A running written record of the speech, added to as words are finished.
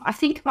I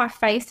think my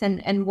faith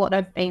and what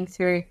I've been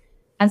through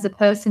as a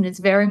person is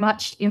very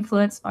much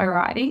influenced by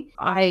writing.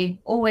 I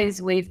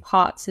always weave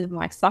parts of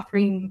my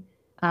suffering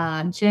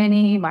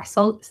journey, my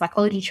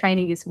psychology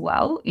training as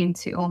well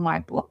into all my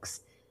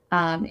books.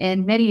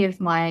 And many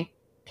of my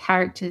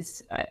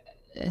characters are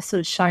sort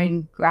of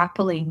shown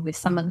grappling with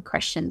some of the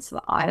questions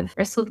that I've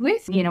wrestled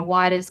with.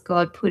 Why does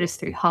God put us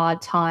through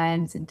hard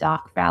times and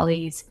dark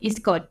valleys? Is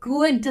God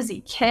good? Does he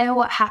care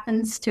what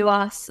happens to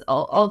us?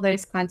 All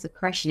those kinds of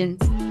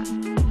questions.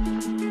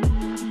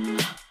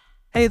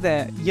 Hey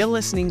there, you're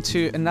listening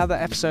to another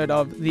episode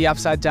of the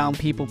Upside Down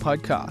People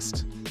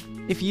podcast.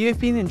 If you've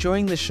been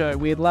enjoying the show,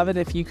 we'd love it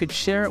if you could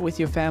share it with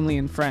your family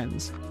and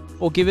friends,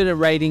 or give it a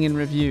rating and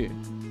review.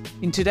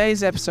 In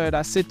today's episode,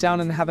 I sit down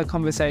and have a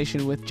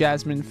conversation with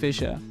Jasmine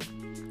Fischer.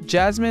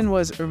 Jasmine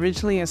was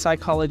originally a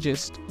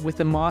psychologist with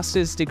a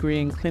master's degree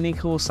in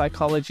clinical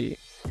psychology.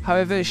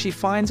 However, she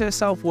finds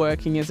herself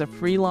working as a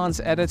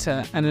freelance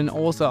editor and an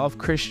author of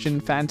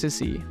Christian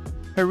fantasy.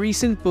 Her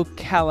recent book,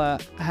 Kala,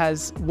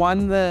 has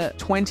won the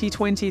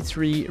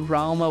 2023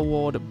 Realm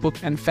Award Book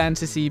and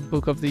Fantasy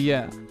Book of the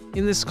Year.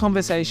 In this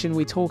conversation,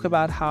 we talk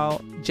about how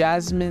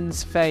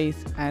Jasmine's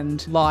faith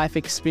and life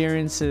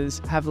experiences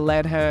have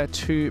led her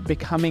to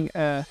becoming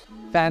a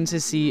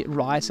fantasy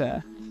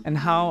writer, and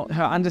how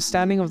her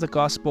understanding of the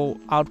gospel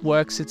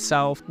outworks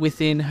itself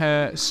within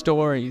her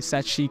stories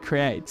that she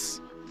creates.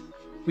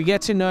 We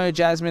get to know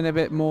Jasmine a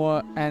bit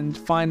more and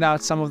find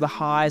out some of the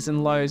highs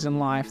and lows in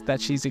life that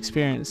she's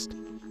experienced.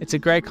 It's a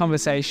great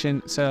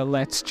conversation, so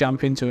let's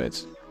jump into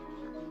it.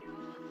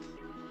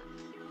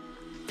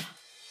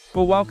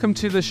 Well, welcome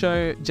to the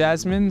show,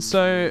 Jasmine.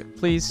 So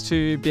pleased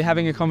to be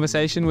having a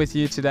conversation with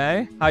you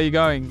today. How are you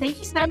going? Thank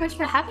you so much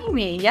for having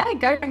me. Yeah,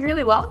 going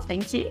really well,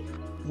 thank you.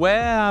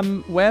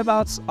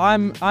 Whereabouts?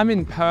 I'm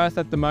in Perth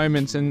at the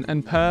moment,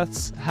 and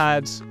Perth's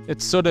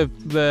it's sort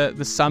of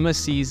the summer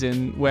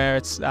season where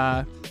it's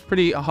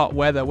pretty hot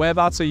weather.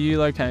 Whereabouts are you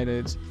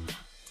located?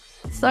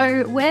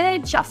 So we're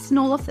just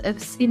north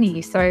of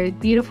Sydney, so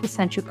beautiful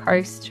Central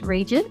Coast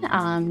region,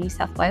 New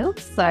South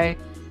Wales. So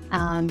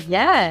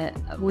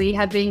we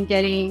have been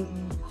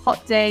getting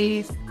hot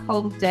days,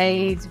 cold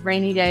days,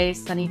 rainy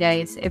days, sunny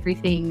days,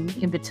 everything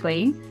in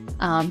between.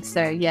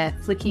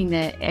 Flicking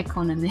the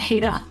aircon and the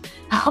heater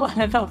on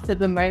and off at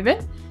the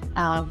moment.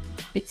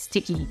 Bit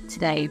sticky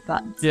today,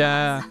 but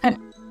yeah.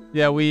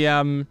 Yeah, we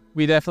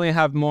definitely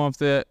have more of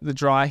the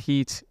dry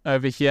heat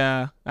over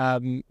here.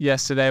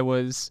 Yesterday it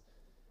was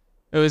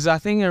I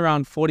think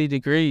around 40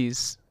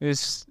 degrees. It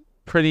was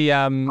pretty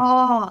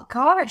oh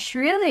gosh,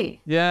 really?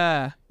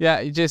 Yeah,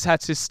 you just had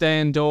to stay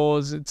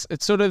indoors. It's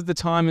sort of the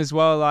time as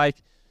well,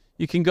 like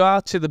you can go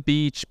out to the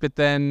beach, but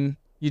then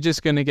you're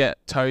just going to get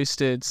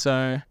toasted.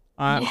 So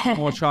I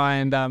will try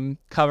and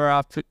cover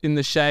up in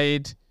the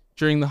shade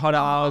during the hotter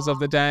hours of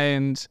the day,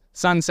 and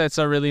sunsets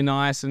are really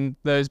nice and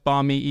those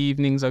balmy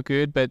evenings are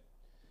good, but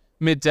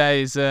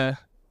midday is a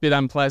bit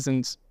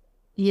unpleasant.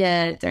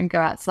 Yeah, don't go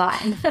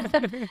outside.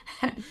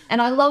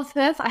 And I love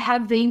Perth. I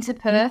have been to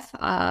Perth.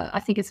 I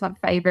think it's my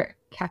favourite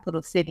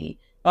capital city.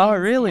 Oh,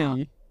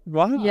 really?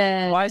 Wow.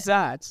 Yeah. Why is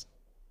that?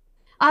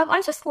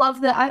 I just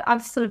love that.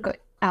 I've sort of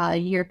got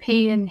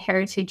European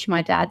heritage.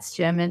 My dad's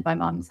German, my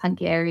mum's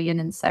Hungarian,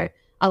 and so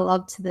I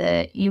loved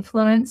the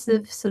influence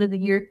of sort of the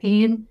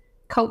European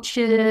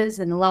cultures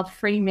and love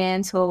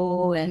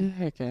Fremantle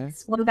and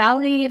Swan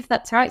Valley, if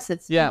that's right. So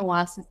it's been a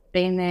while since I've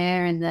been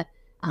there, and the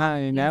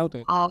you nailed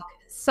it.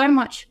 So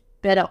much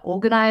better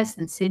organized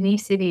than Sydney.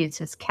 Sydney is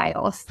just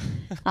chaos.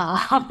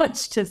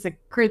 It's just a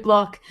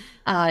gridlock.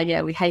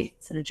 We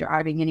hate sort of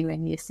driving anywhere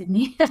near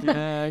Sydney.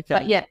 Yeah, okay.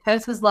 But yeah,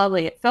 Perth was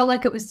lovely. It felt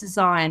like it was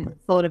designed,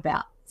 thought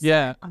about. So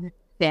yeah. I'm a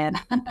fan.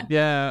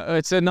 Yeah,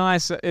 it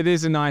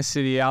is a nice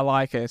city. I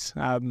like it.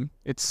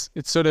 It's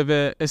sort of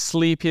a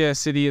sleepier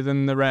city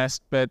than the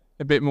rest, but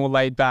a bit more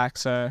laid back,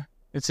 so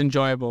it's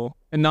enjoyable.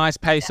 A nice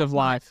pace of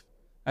life,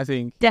 I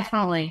think.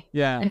 Definitely.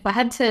 Yeah. And if I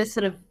had to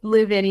sort of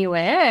live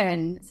anywhere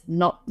and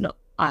not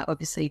I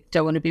obviously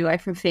don't want to be away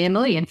from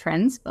family and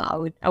friends,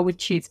 but I would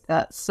choose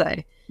Perth. So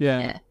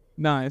yeah.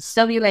 Nice.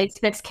 WA's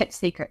best kept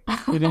secret.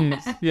 It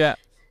is. Yeah.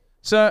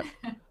 So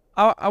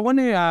I want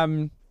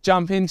to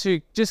jump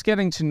into just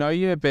getting to know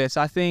you a bit.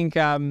 I think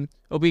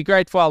it'll be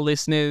great for our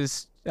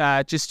listeners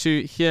just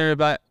to hear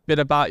a bit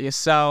about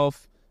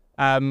yourself.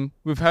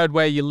 We've heard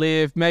where you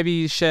live.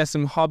 Maybe share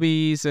some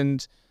hobbies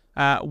and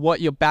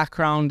what your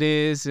background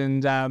is,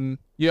 and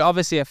you're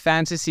obviously a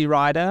fantasy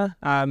writer,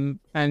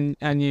 and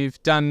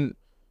you've done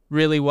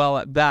really well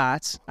at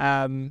that.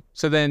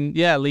 So then,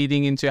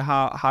 leading into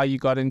how you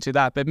got into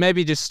that. But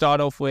maybe just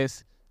start off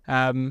with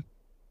a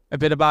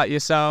bit about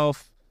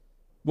yourself,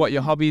 what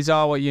your hobbies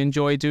are, what you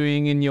enjoy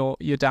doing in your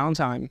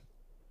downtime.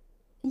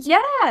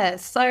 Yeah,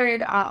 so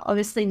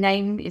obviously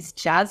name is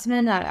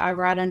Jasmine. I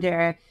write under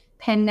a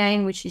pen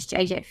name, which is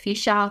JJ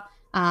Fischer.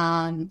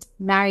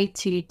 Married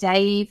to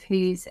Dave,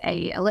 who's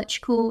a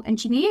electrical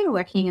engineer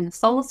working in the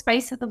solar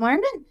space at the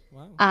moment.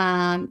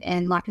 Wow.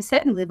 And like I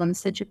said, I live on the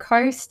Central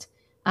Coast.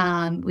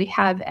 We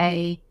have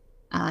a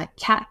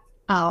cat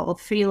or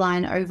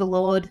feline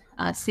overlord,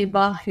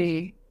 Simba,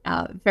 who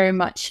very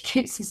much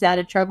keeps us out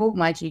of trouble.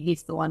 Mind you,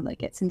 he's the one that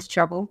gets into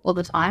trouble all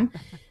the time.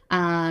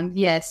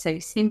 So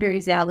Simba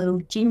is our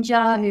little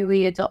ginger who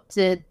we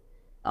adopted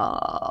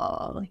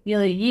nearly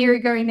a year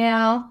ago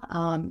now.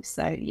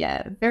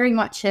 Very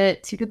much a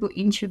typical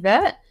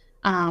introvert.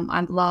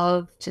 I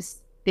love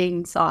just being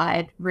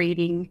inside,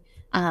 reading.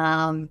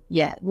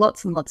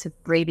 Lots and lots of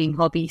reading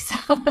hobbies.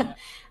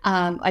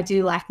 I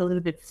do like a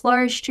little bit of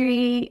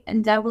floristry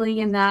and dabbling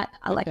in that.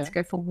 I like to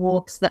go for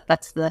walks.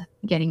 That's the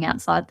getting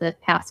outside the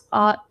house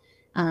part,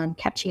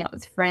 catching up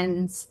with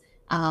friends.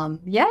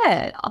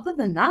 Other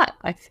than that,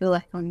 I feel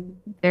like I'm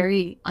a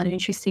very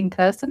uninteresting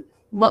person.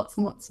 Lots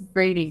and lots of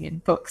reading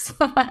and books.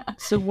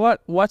 So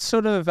what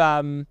sort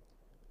of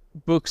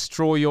books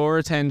draw your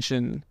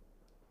attention?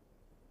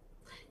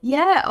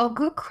 Yeah,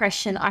 good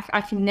question. I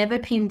can never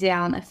pin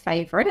down a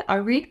favorite. I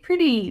read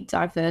pretty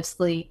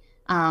diversely.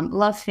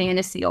 Love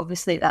fantasy,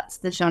 obviously, that's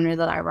the genre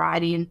that I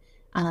write in.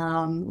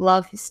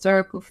 Love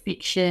historical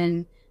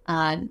fiction,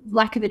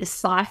 like a bit of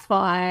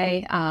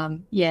sci-fi.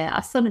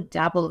 I sort of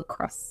dabble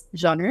across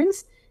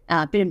genres,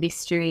 a bit of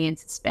mystery and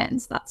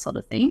suspense, that sort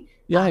of thing.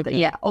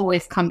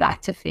 Always come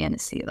back to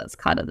fantasy. That's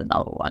kind of the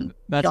number one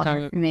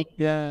genre for me.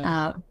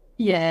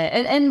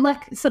 And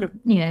like sort of,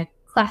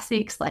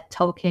 classics like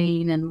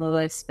Tolkien and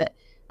Lewis, but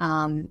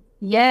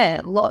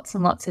lots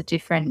and lots of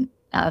different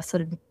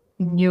sort of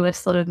newer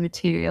sort of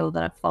material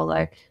that I follow.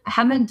 I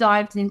haven't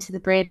dived into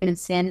the Brandon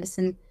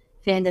Sanderson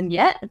fandom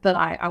yet, but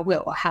I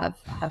will. I have.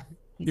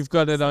 You've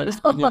got it on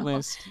your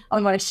list.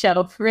 On my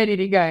shelf, ready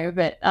to go.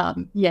 But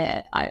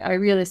I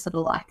really sort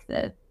of like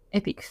the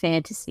epic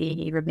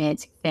fantasy,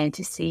 romantic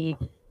fantasy,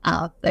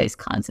 those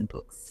kinds of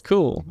books.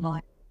 Cool.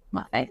 My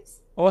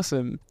favorites.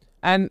 Awesome.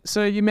 And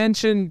so you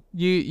mentioned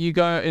you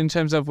go, in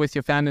terms of with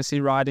your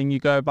fantasy writing, you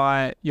go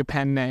by your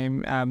pen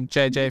name,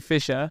 JJ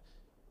Fischer.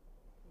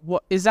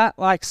 What is that,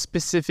 like,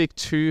 specific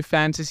to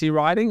fantasy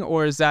writing,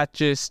 or is that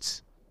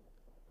just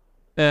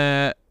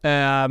a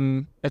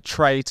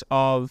trait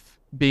of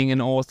being an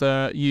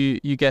author?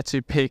 You get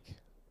to pick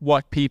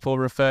what people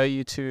refer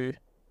you to.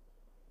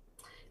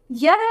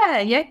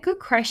 Yeah, good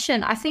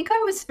question. I think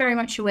I was very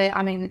much aware.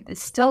 I mean,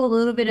 there's still a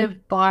little bit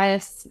of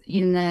bias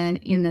in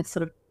the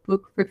sort of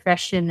book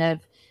profession of,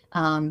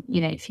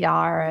 if you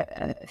are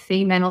a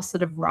female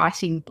sort of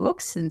writing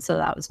books, and so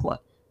that was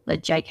what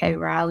led J.K.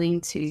 Rowling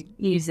to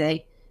use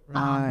a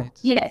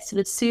sort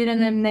of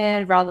pseudonym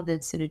there rather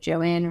than sort of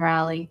Joanne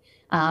Rowling.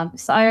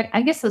 So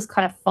I guess I was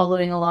kind of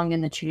following along in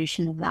the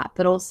tradition of that,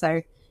 but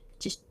also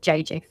just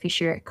J.J.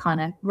 Fischer, it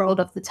kind of rolled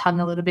off the tongue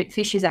a little bit.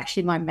 Fisher's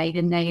actually my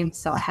maiden name,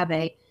 so I have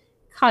a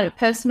kind of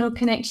personal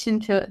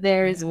connection to it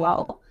there as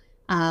well.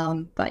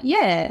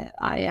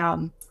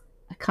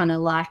 I kind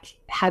of like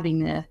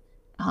having the,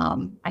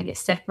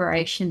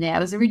 separation there. I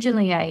was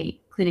originally a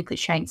clinically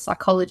trained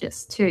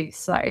psychologist too.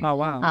 So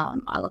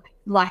I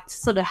liked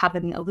sort of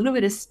having a little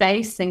bit of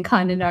space and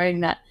kind of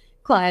knowing that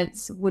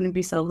clients wouldn't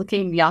be sort of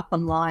looking me up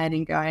online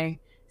and going,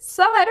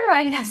 so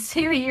I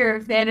see that you're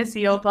a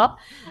fantasy author.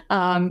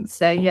 Kind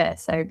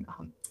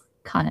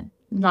of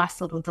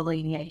nice little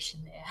delineation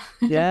there.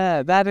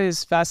 Yeah, that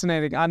is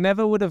fascinating. I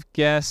never would have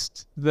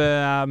guessed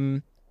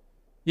the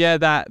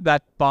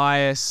that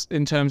bias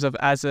in terms of,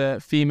 as a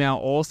female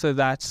author,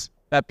 that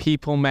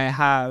people may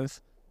have.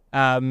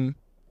 I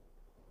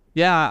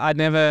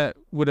never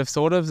would have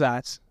thought of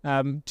that.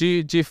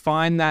 Do you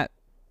find that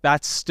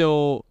that's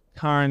still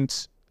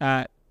current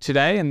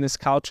today in this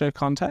culture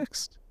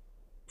context?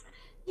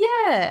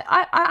 Yeah,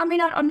 I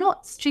mean, I'm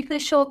not strictly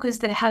sure, because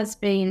there has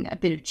been a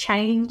bit of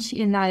change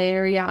in that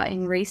area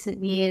in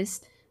recent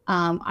years.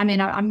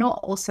 I'm not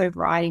also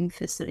writing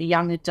for sort of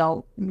young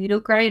adult, middle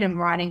grade. I'm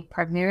writing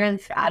primarily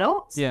for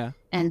adults. Yeah.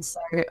 And so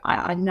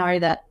I know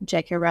that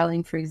J.K.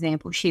 Rowling, for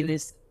example, she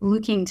was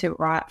looking to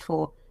write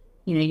for,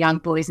 young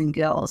boys and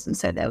girls. And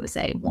so there was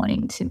a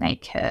wanting to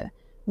make her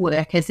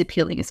work as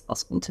appealing as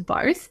possible to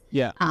both.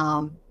 Yeah.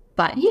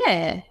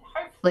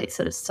 Hopefully it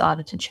sort of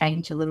started to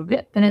change a little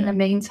bit. But in the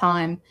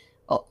meantime,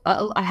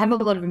 I have a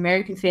lot of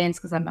American fans,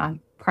 because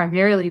I'm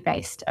primarily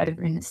based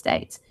over in the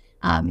States.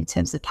 In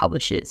terms of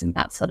publishers and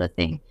that sort of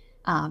thing.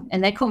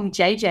 And they call me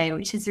JJ,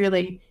 which is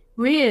really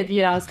weird.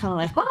 I was kind of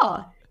like,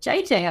 oh,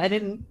 JJ, I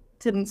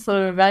didn't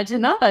sort of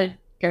imagine that. I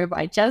go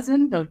by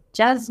Jasmine or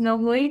Jazz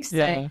normally.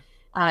 So,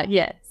 so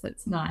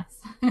it's nice.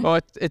 Well,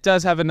 it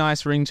does have a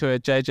nice ring to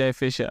it, JJ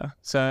Fischer.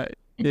 So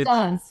it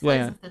does.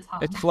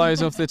 It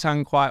flows off the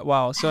tongue quite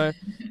well. So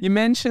you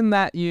mentioned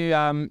that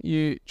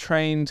you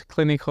trained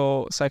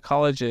clinical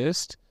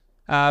psychologist.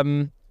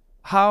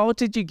 How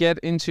did you get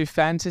into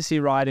fantasy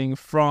writing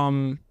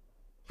from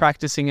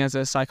practicing as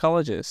a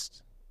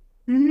psychologist?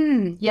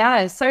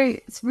 Yeah, so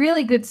it's a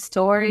really good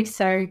story.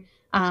 So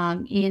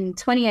in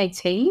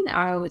 2018,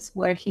 I was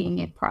working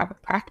in private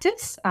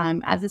practice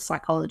as a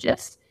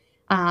psychologist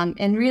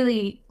and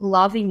really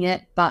loving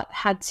it, but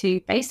had to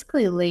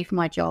basically leave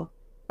my job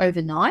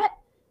overnight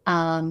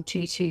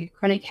due to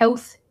chronic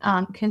health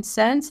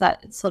concerns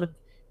that sort of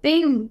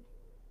been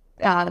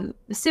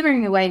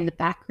simmering away in the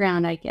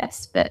background, I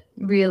guess, but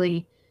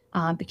really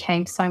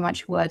became so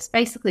much worse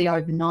basically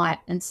overnight.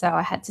 And so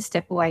I had to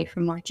step away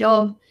from my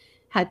job,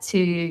 had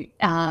to,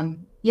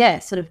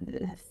 sort of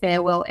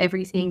farewell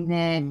everything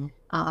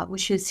there,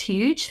 which was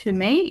huge for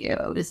me.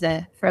 It was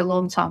for a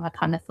long time, I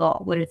kind of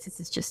thought, what if this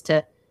is just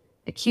a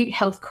acute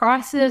health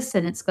crisis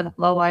and it's going to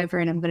blow over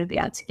and I'm going to be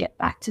able to get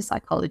back to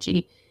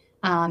psychology.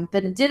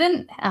 But it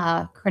didn't.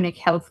 Chronic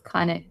health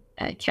kind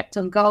of kept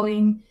on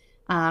going.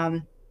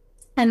 And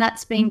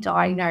that's been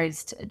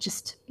diagnosed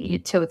just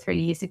 2 or 3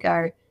 years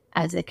ago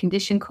as a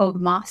condition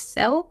called mast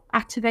cell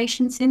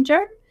activation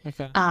syndrome,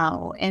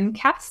 or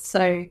MCAS.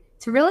 So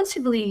it's a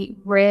relatively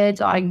rare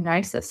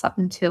diagnosis up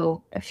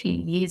until a few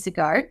years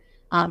ago,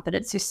 but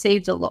it's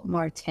received a lot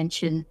more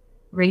attention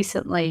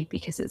recently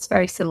because it's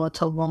very similar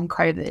to long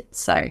COVID.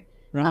 So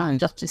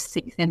doctors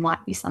think there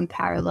might be some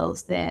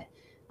parallels there.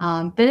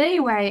 But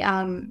anyway,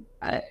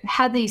 I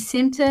had these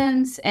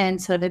symptoms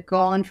and sort of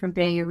gone from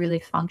being a really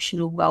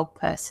functional, well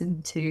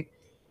person to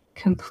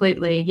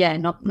completely,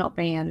 not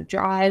being able to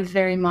drive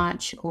very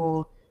much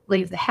or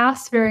leave the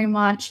house very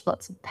much,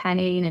 lots of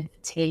pain and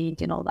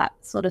fatigue and all that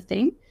sort of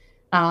thing.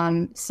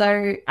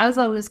 So as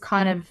I was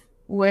kind of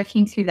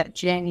working through that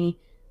journey,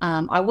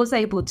 I was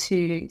able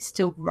to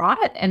still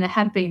write, and I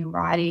have been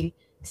writing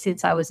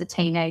since I was a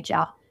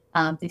teenager,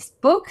 this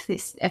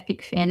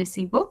epic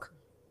fantasy book.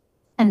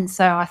 And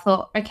so I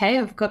thought, okay,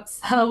 I've got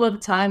a lot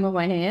of time on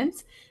my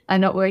hands.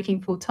 I'm not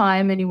working full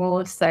time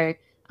anymore. So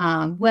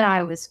when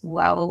I was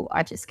well,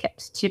 I just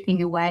kept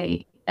chipping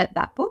away at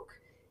that book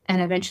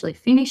and eventually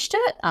finished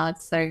it.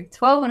 So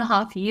 12 and a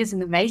half years in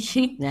the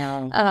making.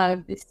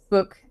 This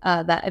book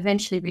that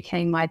eventually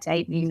became my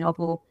debut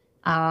novel.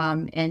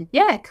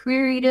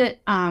 Queried it,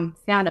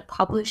 found a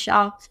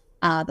publisher.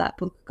 That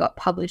book got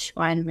published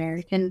by an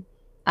American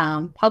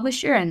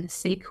publisher, and the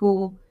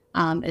sequel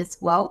as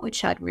well,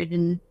 which I'd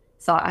written.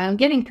 So I'm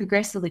getting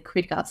progressively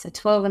quicker. So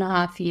 12 and a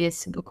half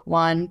years for book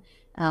 1,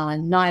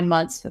 9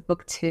 months for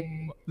book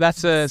 2.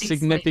 That's a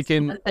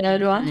significant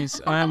third one.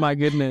 Oh my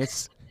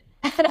goodness.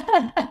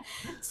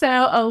 So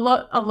a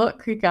lot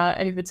quicker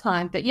over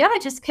time. But yeah, I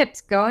just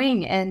kept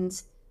going,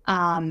 and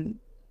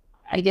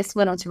I guess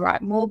went on to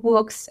write more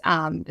books.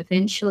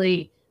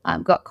 Eventually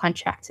got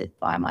contracted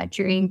by my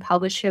dream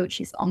publisher, which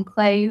is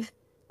Enclave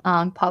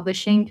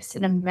Publishing, just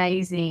an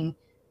amazing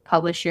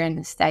publisher in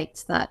the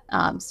States that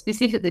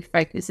specifically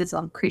focuses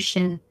on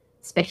Christian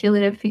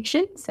speculative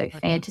fiction, so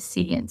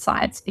fantasy and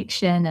science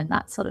fiction and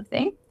that sort of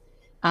thing.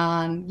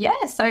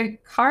 So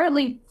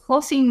currently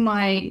plotting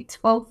my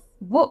 12th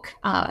book.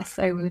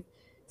 So we've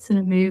sort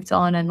of moved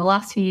on, and the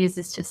last few years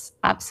has just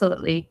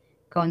absolutely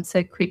gone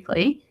so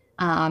quickly.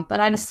 But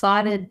I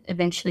decided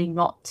eventually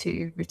not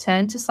to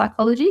return to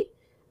psychology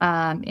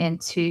and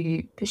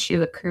to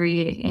pursue a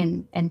career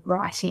in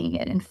writing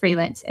and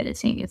freelance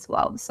editing as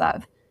well. So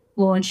I've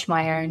launched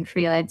my own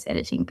freelance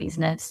editing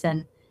business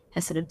and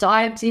has sort of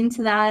dived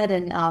into that,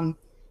 and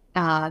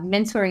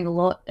mentoring a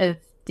lot of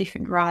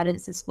different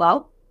writers as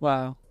well.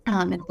 Wow.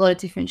 And a lot of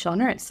different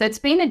genres. So it's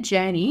been a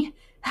journey.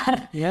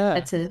 Yeah.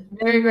 It's a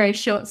very, very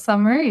short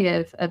summary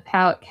of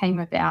how it came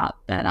about.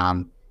 But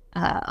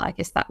I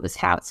guess that was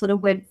how it sort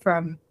of went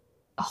from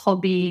a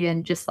hobby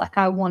and just like,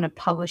 I want to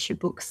publish a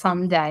book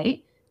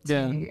someday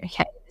to,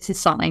 okay, this is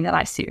something that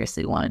I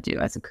seriously want to do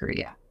as a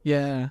career.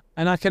 Yeah.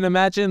 And I can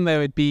imagine there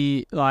would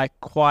be like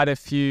quite a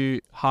few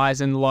highs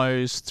and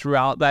lows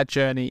throughout that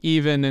journey,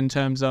 even in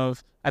terms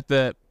of at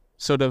the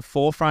sort of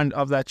forefront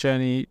of that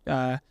journey,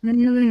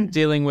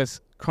 dealing with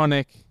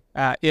chronic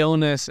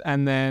illness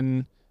and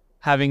then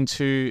having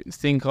to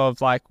think of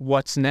like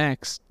what's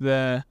next,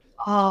 the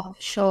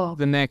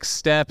next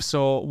steps,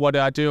 or what do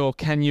I do, or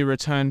can you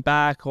return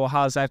back, or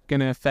how's that going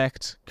to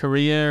affect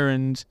career,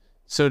 and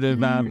sort of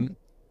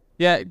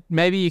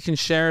maybe you can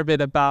share a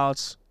bit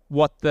about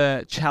what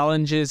the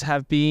challenges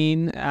have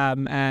been,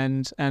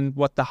 and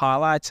what the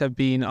highlights have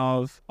been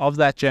of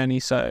that journey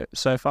so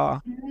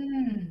far.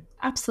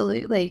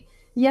 Absolutely.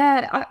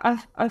 Yeah,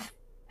 I've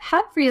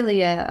had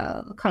really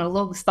a kind of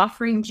long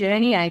suffering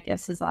journey, I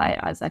guess, as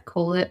I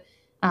call it.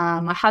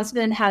 My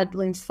husband had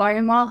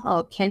lymphoma,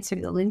 or cancer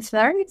of the lymph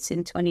nodes,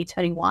 in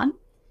 2021.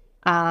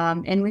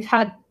 And we've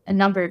had a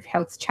number of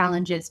health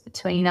challenges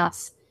between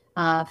us.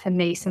 For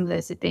me, some of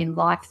those have been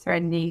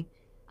life-threatening.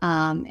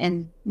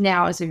 And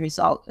now, as a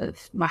result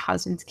of my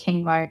husband's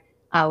chemo,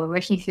 we're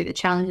working through the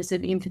challenges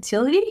of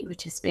infertility,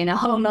 which has been a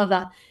whole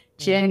nother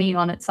journey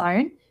on its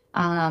own.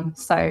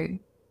 So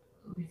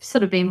we've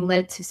sort of been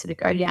led to sort of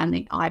go down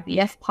the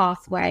IVF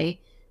pathway,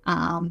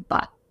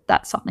 but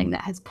that's something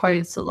that has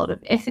posed a lot of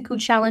ethical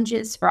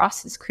challenges for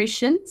us as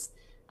Christians.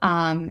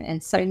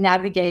 And so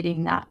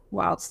navigating that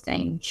while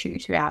staying true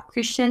to our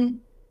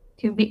Christian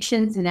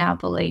convictions and our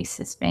beliefs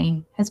has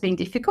been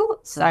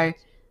difficult. So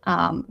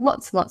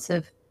lots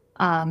of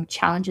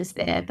challenges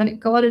there. But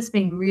God has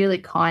been really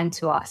kind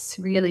to us,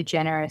 really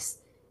generous,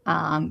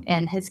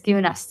 and has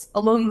given us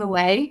along the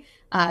way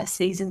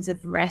seasons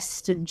of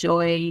rest and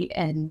joy,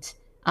 and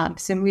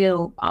some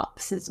real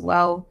ups as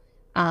well.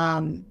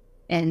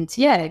 And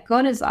yeah,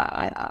 God has,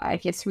 I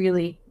guess,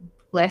 really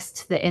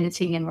blessed the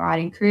editing and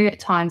writing career. At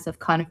times I've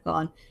kind of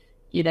gone,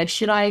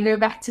 should I go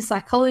back to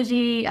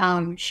psychology?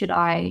 Should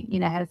I,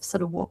 have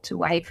sort of walked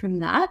away from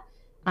that?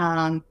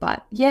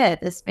 But yeah,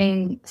 there's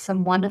been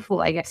some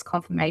wonderful, I guess,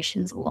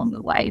 confirmations along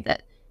the way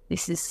that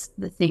this is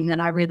the thing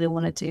that I really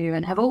want to do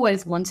and have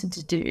always wanted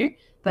to do,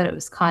 but it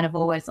was kind of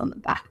always on the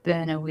back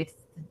burner with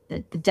the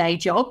day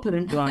job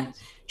and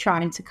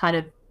trying to kind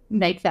of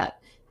make that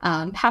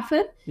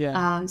happen.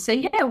 Yeah. So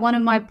yeah, one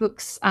of my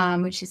books,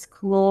 which is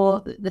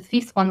Claw, the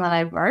fifth one that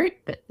I wrote,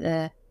 but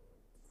the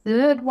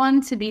third one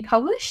to be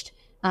published,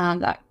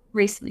 that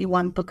recently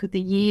won Book of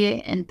the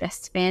Year and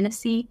Best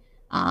Fantasy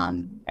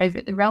over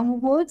at the Realm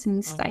Awards in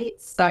the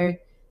States. So it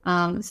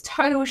was a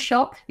total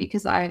shock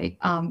because I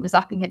was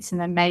up against some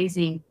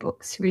amazing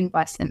books written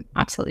by some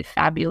absolutely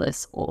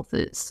fabulous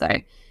authors. So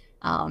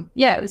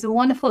yeah, it was a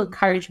wonderful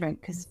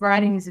encouragement because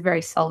writing is a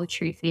very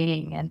solitary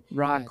thing and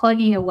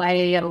plugging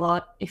away a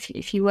lot.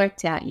 If you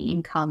worked out your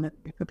income, it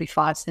would be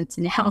 5 cents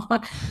an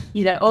hour,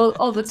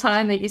 all the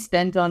time that you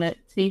spend on it,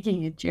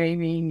 thinking and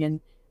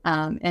dreaming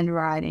and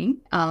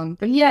writing.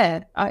 But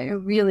yeah,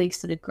 I'm really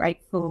sort of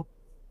grateful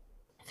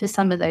for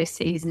some of those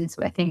seasons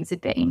where things have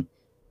been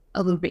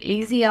a little bit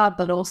easier,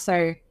 but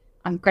also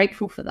I'm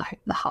grateful for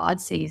the hard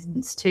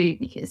seasons too,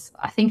 because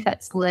I think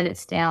that's led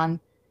us down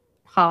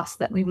paths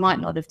that we might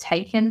not have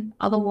taken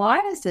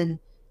otherwise, and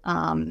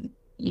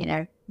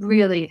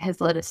really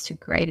has led us to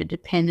greater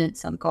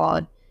dependence on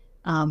God,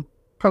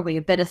 probably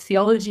a better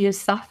theology of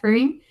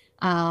suffering,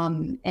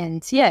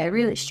 and yeah,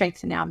 really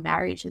strengthened our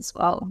marriage as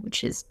well,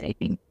 which has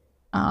been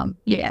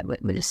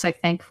we're just so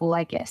thankful,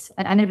 I guess.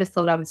 And I never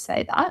thought I would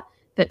say that,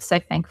 but so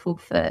thankful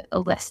for the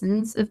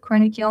lessons of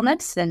chronic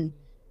illness and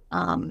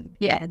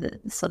the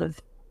sort of,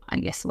 I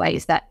guess,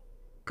 ways that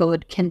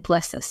God can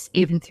bless us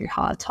even through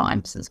hard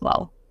times as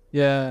well.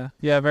 Yeah,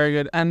 very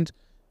good. And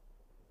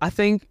I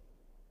think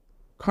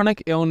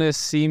chronic illness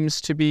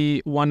seems to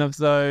be one of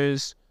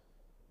those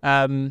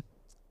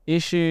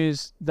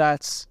issues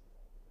that's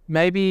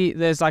maybe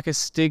there's like a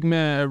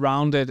stigma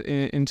around it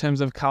in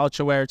terms of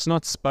culture where it's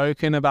not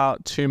spoken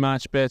about too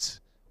much, but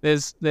I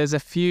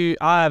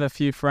have a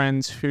few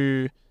friends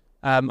who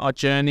are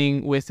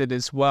journeying with it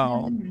as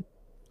well. Mm-hmm.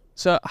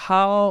 So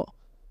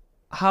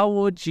how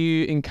would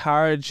you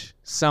encourage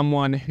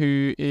someone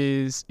who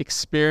is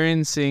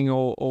experiencing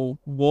or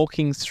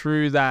walking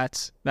through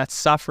that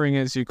suffering,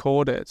 as you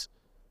called it,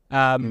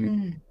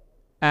 and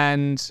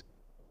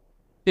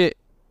it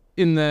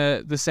in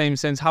the same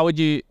sense, how would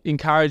you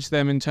encourage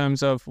them in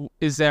terms of,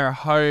 is there a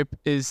hope?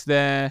 Is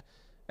there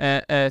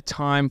a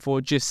time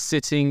for just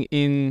sitting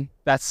in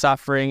that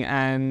suffering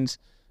and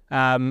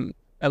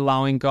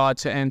allowing God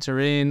to enter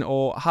in?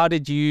 Or how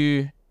did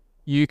you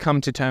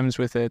come to terms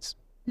with it?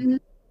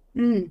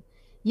 Mm-hmm.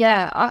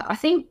 Yeah, I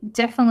think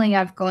definitely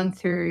I've gone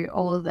through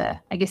all of the,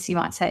 I guess you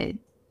might say,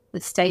 the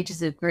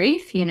stages of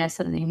grief,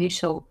 sort of the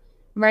initial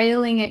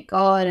railing at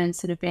God and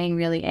sort of being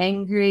really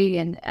angry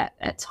and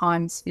at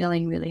times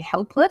feeling really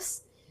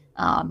helpless,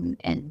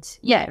 and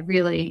yeah,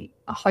 really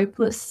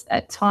hopeless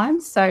at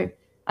times. So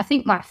I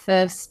think my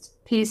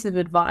first piece of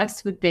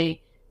advice would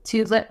be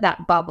to let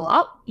that bubble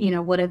up,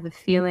 whatever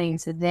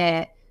feelings are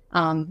there.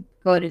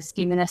 God has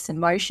given us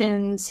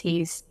emotions.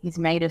 He's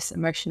made us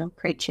emotional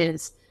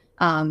creatures.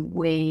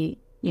 We,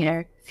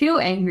 feel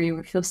angry,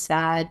 we feel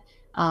sad,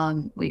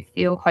 we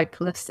feel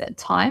hopeless at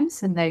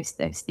times, and those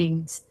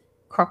things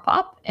crop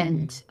up.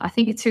 And I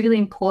think it's really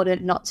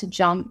important not to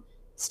jump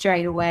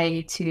straight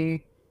away to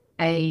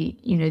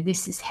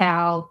this is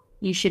how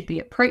you should be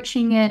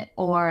approaching it,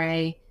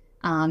 or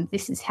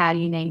this is how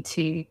you need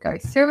to go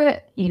through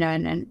it,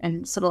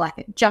 and sort of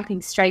like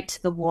jumping straight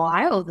to the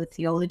why or the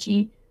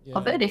theology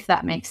of it, if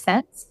that makes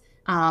sense.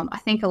 I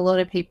think a lot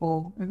of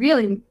people are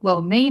really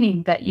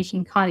well-meaning, but you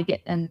can kind of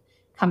get them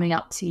coming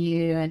up to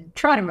you and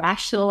try to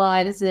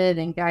rationalize it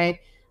and go,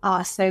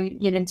 oh, so, do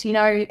you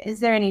know, is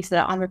there any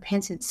sort of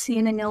unrepentant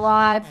sin in your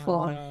life?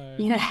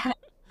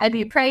 Have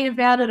you prayed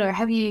about it? Or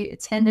have you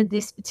attended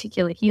this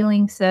particular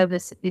healing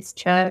service at this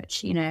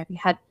church? Have you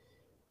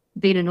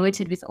been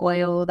anointed with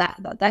oil,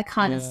 that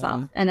kind of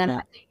stuff? And then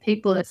I think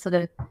people are sort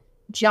of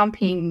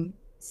jumping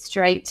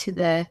straight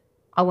to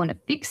I want to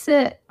fix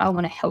it. I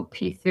want to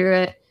help you through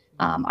it.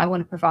 I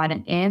want to provide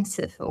an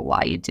answer for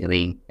why you're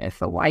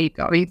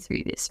going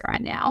through this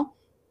right now.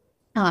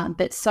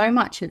 But so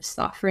much of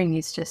suffering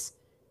is just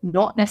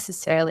not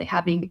necessarily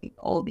having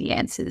all the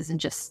answers and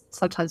just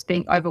sometimes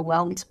being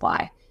overwhelmed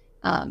by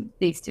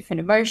these different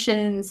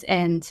emotions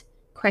and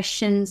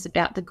questions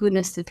about the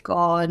goodness of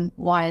God.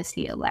 Why has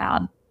He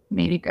allowed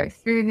me to go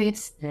through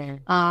this?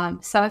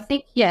 So I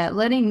think,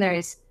 letting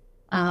those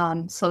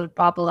sort of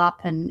bubble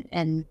up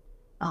and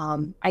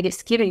I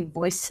guess giving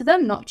voice to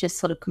them, not just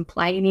sort of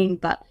complaining,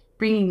 but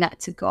bringing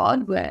that to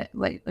God.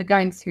 We're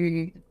going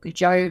through the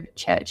Job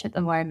Church at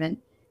the moment,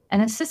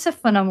 and it's just a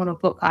phenomenal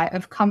book.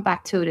 I've come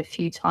back to it a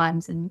few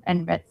times and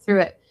read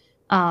through it.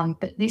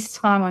 But this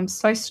time I'm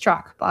so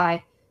struck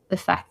by the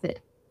fact that,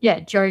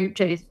 Job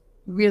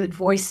really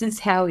voices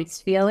how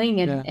he's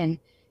feeling and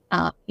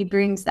he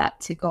brings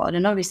that to God.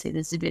 And obviously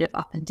there's a bit of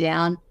up and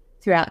down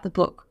throughout the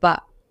book,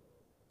 but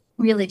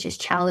really just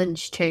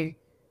challenged to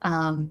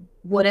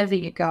whatever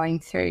you're going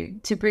through,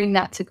 to bring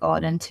that to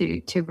God and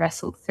to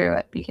wrestle through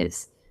it.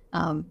 Because,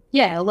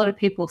 a lot of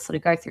people sort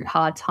of go through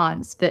hard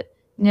times, but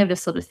never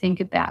sort of think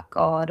about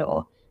God,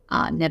 or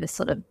never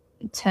sort of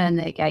turn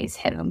their gaze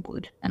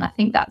heavenward. And I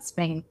think that's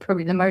been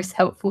probably the most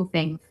helpful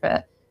thing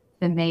for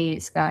me,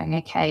 is going,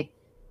 okay,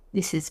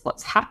 this is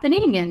what's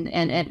happening,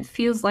 and it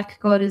feels like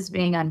God is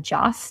being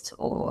unjust,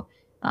 or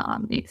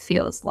it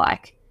feels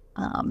like,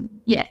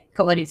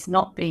 God is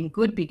not being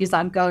good because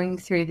I'm going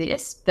through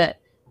this, but,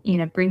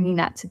 bringing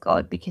that to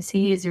God, because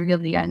he is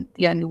really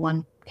the only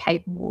one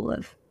capable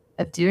of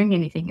doing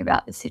anything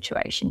about the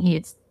situation. He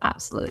is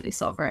absolutely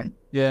sovereign.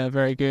 Yeah,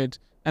 very good.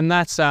 And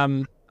that's,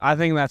 I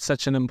think that's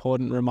such an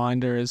important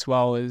reminder as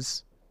well,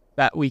 is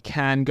that we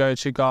can go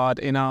to God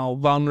in our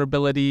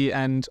vulnerability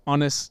and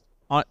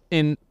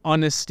in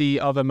honesty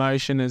of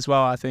emotion as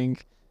well. I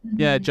think,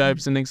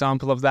 Job's an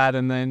example of that.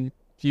 And then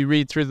if you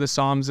read through the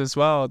Psalms as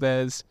well,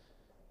 there's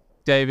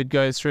David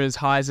goes through his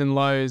highs and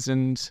lows,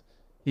 and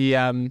he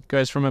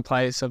goes from a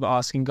place of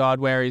asking God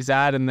where he's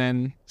at, and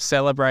then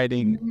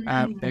celebrating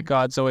that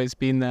God's always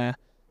been there.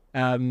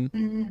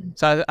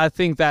 So I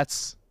think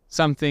that's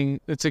something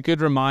that's a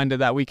good reminder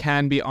that we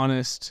can be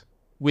honest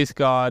with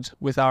God,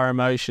 with our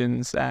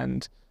emotions,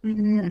 and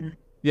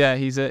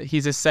he's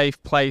a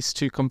safe place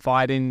to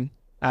confide in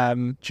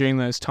during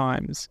those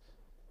times.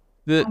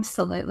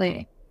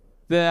 Absolutely.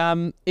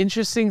 The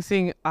interesting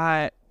thing,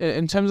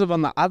 in terms of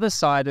on the other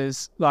side,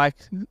 is like,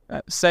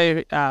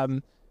 say,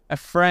 a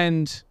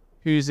friend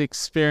who's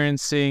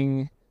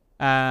experiencing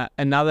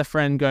another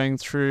friend going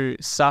through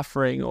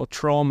suffering or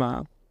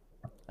trauma.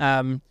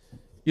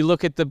 You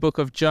look at the book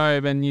of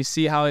Job and you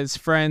see how his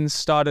friends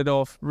started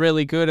off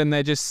really good, and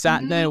they just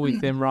sat there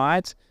with him,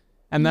 right?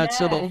 And that's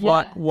sort of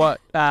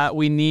what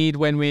we need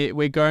when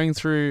we're going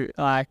through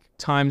like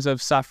times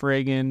of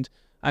suffering and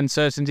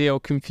uncertainty or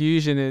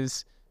confusion,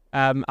 is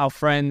our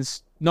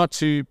friends not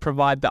to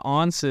provide the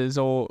answers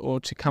or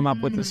to come up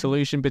with the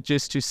solution, but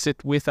just to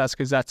sit with us,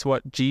 because that's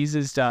what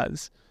Jesus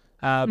does.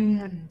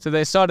 So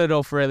they started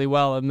off really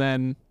well, and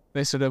then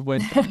they sort of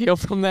went downhill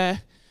from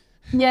there.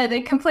 Yeah,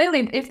 they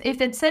completely, if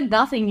they'd said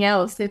nothing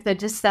else, if they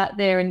just sat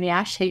there in the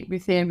ash heap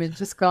with him and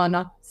just gone,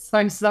 "I'm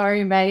so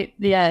sorry, mate,"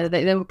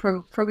 they would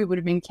probably would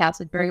have been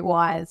counted very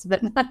wise.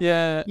 But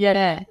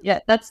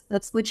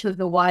that's literally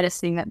the wisest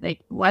thing that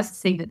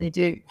they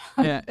do.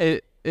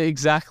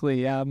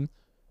 Exactly.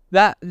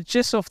 That,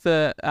 just off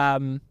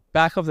the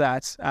back of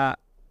that,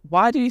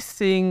 why do you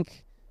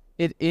think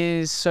it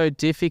is so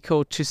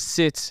difficult to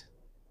sit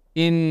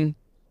in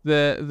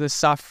the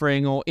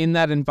suffering or in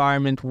that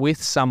environment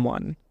with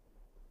someone?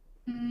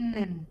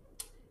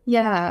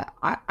 Yeah,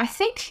 I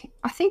think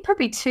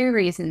probably two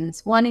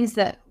reasons. One is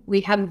that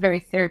we have a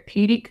very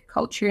therapeutic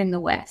culture in the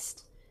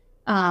West,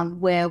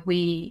 where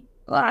we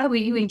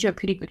enjoy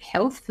pretty good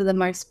health for the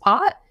most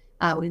part.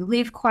 We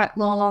live quite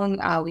long.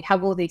 We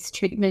have all these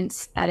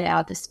treatments at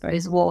our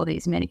disposal, all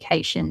these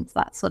medications,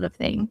 that sort of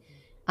thing.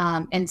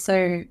 And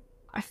so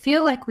I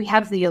feel like we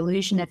have the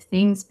illusion of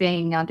things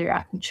being under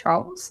our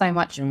control so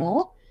much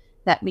more,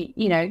 that we,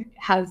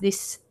 have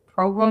this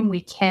problem.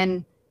 We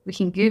can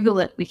Google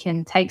it. We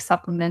can take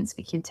supplements.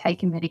 We can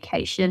take a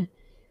medication.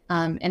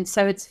 And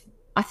so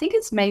I think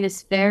it's made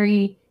us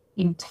very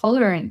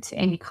intolerant to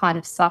any kind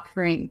of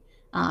suffering,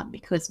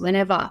 because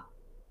whenever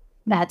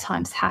bad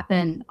times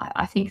happen,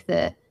 I think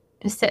the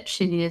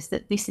perception is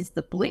that this is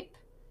the blip,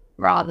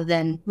 rather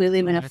than we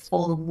live in a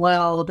fallen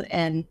world,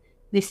 and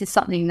this is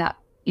something that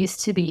is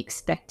to be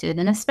expected.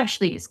 And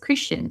especially as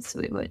Christians,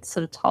 we were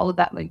sort of told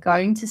that we're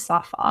going to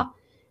suffer.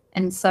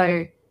 And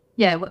so,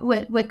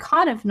 we're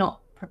kind of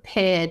not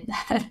prepared,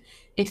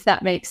 if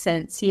that makes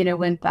sense,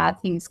 when bad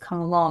things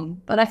come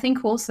along. But I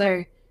think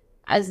also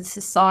as a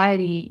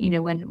society,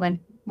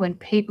 when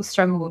people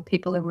struggle, when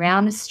people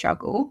around us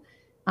struggle,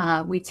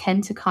 we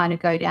tend to kind of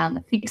go down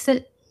the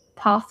fix-it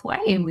pathway,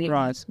 and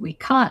we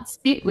can't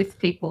sit with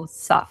people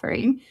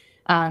suffering,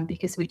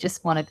 because we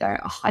just want to go,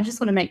 I just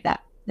want to make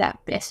that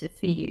better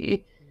for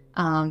you.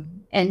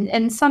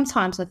 And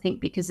sometimes I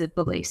think because of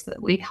beliefs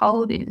that we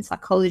hold in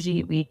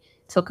psychology, we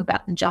talk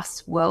about the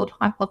just world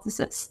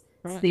hypothesis.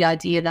 It's the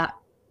idea that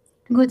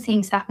good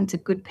things happen to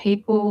good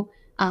people,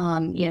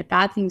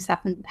 bad things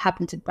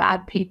happen to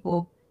bad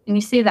people. And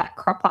you see that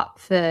crop up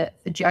for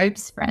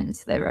Job's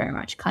friends. They're very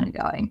much kind of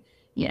going,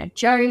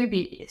 Job,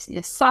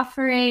 you're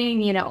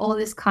suffering, all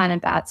this kind of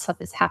bad stuff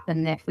has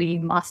happened, therefore you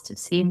must have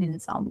sinned in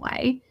some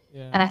way.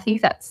 Yeah. And I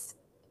think that's,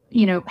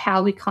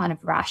 how we kind of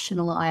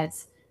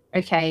rationalize,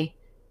 okay,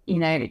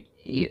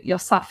 you're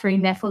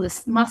suffering, therefore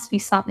this must be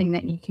something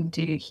that you can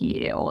do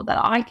here, or that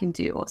I can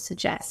do or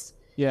suggest.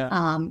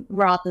 Yeah.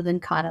 Rather than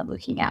kind of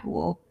looking at,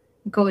 well,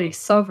 God is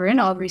sovereign.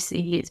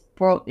 Obviously, He has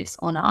brought this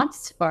on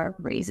us for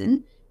a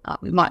reason.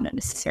 We might not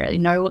necessarily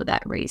know what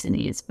that reason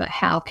is, but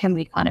how can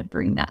we kind of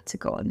bring that to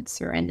God and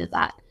surrender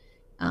that?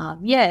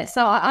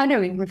 So I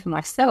know, even for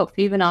myself,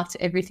 even after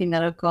everything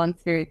that I've gone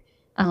through,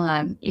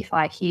 if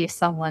I hear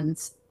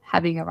someone's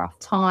having a rough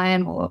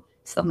time or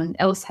someone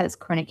else has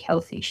chronic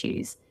health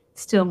issues,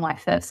 still my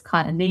first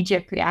kind of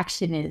knee-jerk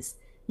reaction is,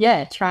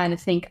 trying to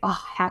think,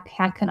 how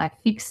can I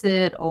fix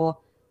it, or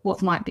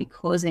what might be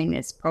causing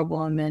this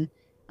problem? And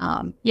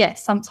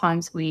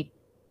sometimes we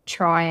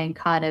try and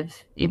kind of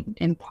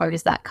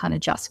impose that kind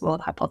of just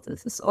world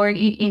hypothesis, or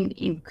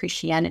in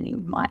Christianity,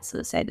 we might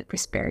sort of say the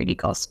prosperity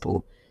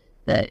gospel,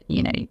 that,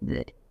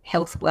 the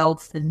health,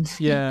 wealth, and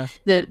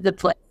the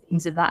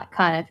blessings of that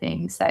kind of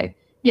thing. So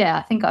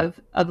I think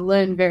I've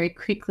learned very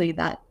quickly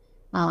that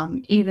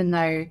even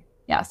though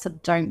I sort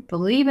of don't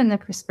believe in the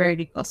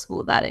prosperity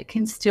gospel, that it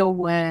can still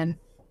worm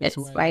its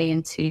way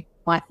into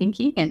my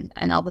thinking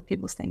and other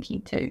people's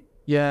thinking too.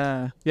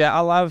 Yeah, I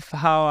love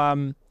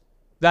how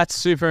that's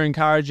super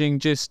encouraging,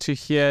 just to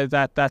hear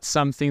that that's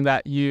something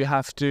that you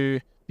have to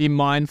be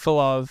mindful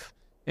of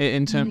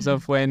in terms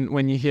of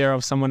when you hear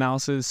of someone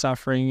else's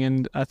suffering.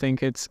 And I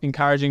think it's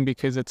encouraging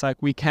because it's like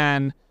we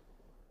can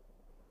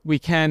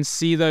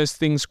see those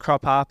things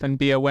crop up and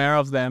be aware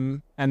of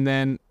them, and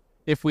then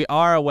if we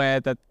are aware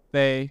that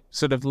they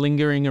sort of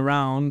lingering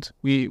around,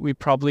 we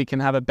probably can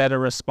have a better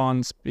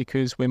response,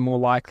 because we're more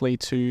likely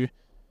to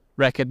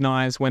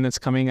recognize when it's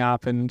coming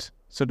up and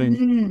sort of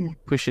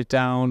push it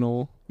down,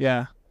 or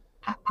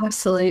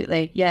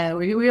Absolutely. Yeah,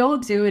 we all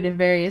do it in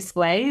various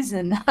ways.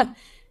 And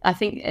I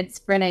think it's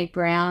Brené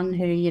Brown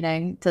who,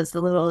 does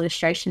the little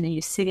illustration that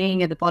you're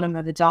sitting at the bottom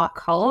of a dark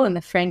hole, and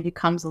the friend who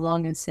comes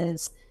along and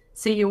says,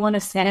 "So you want a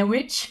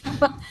sandwich?"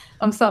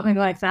 or something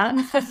like that.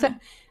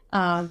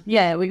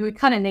 We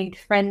kind of need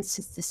friends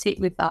just to sit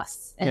with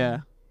us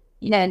and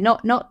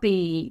not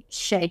be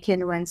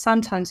shaken when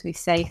sometimes we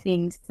say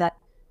things that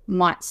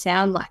might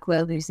sound like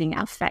we're losing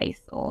our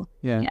faith. Or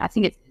I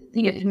think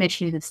it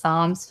mentioned in the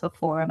Psalms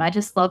before, and I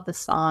just love the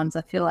Psalms.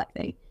 I feel like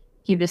they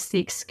give us the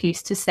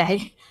excuse to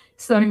say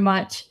so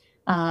much.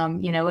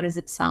 What is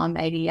it? Psalm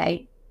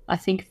 88, I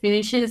think,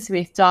 finishes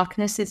with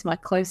 "Darkness is my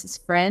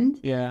closest friend."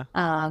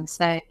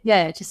 Just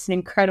an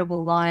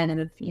incredible line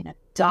of,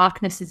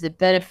 darkness is a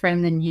better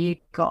friend than you,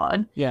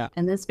 God.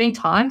 And there's been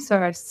times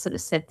where I've sort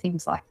of said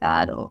things like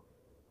that, or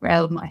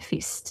railed my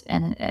fist,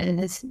 and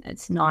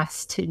it's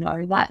nice to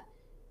know that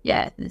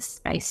there's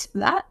space for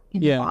that in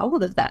the Bible,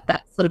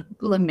 that sort of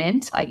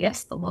lament, I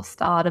guess, the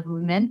lost art of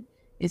lament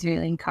is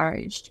really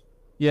encouraged.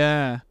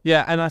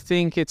 And I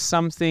think it's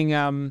something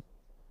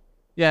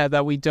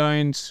that we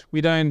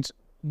don't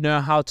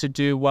know how to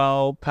do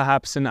well,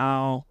 perhaps, in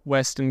our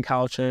Western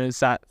culture, is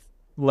that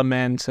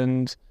lament.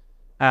 And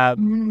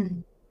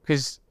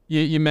because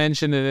you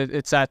mentioned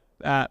it's that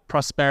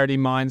prosperity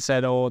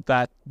mindset, or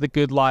that the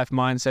good life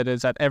mindset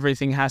is that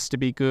everything has to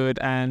be good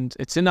and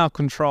it's in our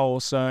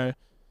control. So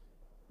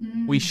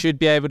we should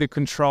be able to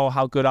control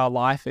how good our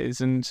life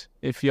is. And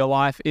if your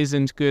life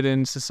isn't good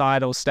in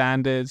societal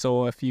standards,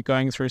 or if you're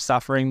going through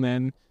suffering,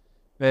 then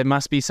there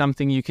must be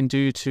something you can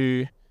do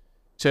to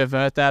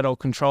avert that or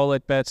control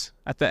it. But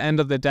at the end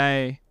of the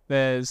day,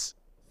 there's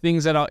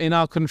things that are in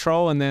our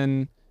control, and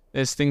then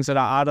there's things that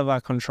are out of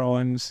our control.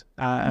 And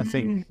I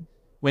think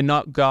we're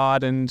not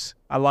God. And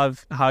I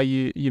love how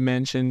you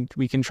mentioned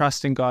we can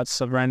trust in God's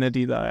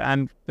sovereignty, though,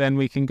 and then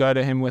we can go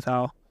to him with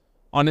our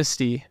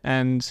honesty.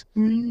 And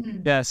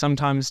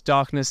sometimes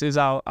darkness is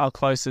our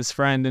closest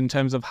friend in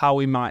terms of how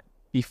we might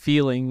be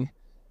feeling.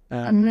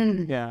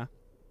 Absolutely.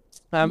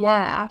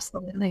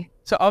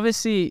 So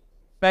obviously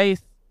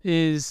faith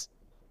is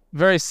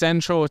very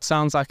central, it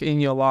sounds like, in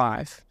your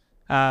life,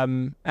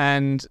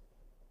 and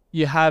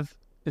you have,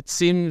 it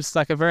seems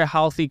like, a very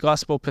healthy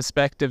gospel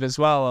perspective as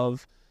well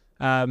of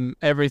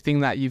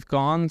everything that you've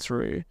gone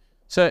through.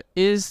 So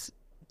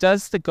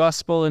does the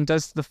gospel and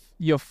does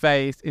your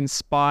faith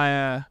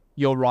inspire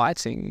your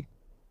writing?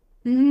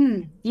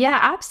 Yeah,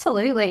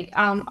 absolutely.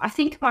 I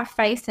think my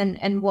faith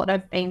and what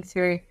I've been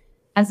through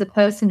as a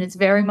person has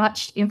very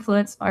much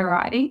influenced my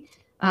writing.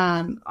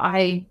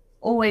 I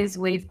always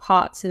weave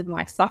parts of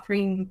my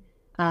suffering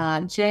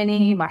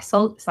journey, my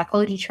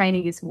psychology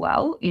training as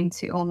well,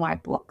 into all my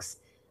books.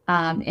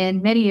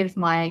 And many of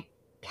my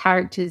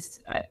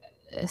characters are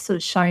sort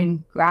of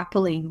shown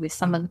grappling with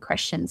some of the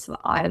questions that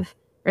I've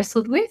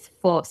wrestled with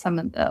for some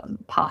of the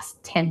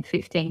past 10,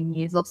 15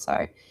 years or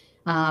so.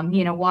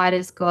 Why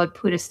does God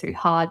put us through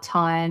hard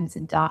times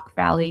and dark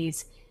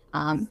valleys?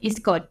 Is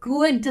God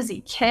good? Does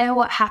he care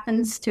what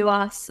happens to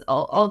us?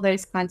 All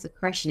those kinds of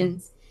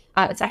questions.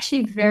 It's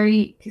actually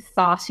very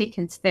cathartic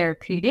and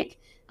therapeutic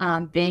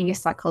being a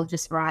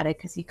psychologist writer,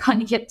 because you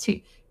kind of get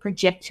to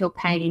project your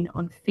pain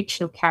on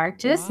fictional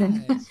characters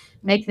and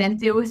make them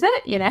deal with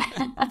it,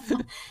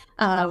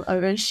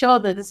 I'm sure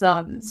that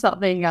there's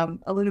something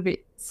a little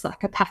bit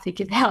psychopathic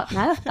about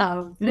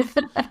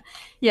that.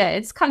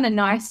 It's kind of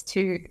nice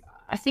to,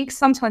 I think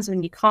sometimes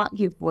when you can't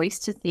give voice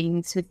to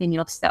things within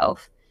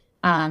yourself,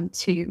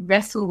 to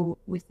wrestle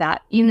with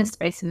that in the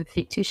space of a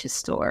fictitious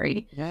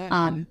story.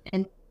 And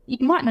you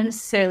might not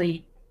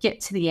necessarily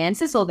get to the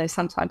answers, although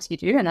sometimes you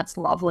do, and that's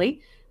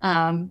lovely.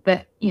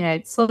 But,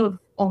 it's sort of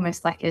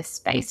almost like a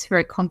space for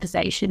a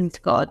conversation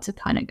with God, to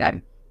kind of go,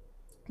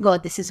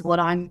 God, this is what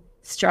I'm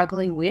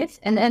struggling with.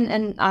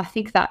 And I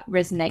think that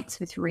resonates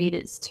with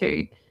readers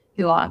too,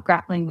 who are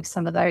grappling with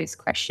some of those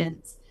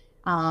questions.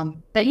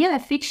 But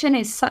fiction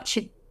is such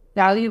a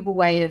valuable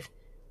way of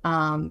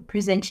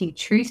presenting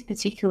truth,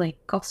 particularly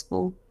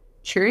gospel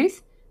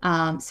truth.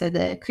 So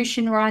the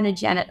Christian writer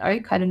Janet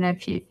Oak, I don't know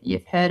if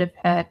you've heard of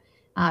her.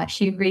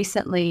 She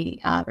recently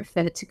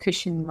referred to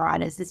Christian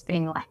writers as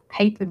being like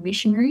paper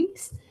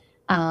missionaries.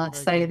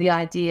 So the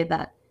idea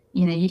that,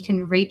 you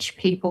can reach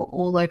people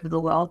all over the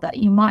world that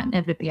you might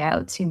never be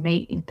able to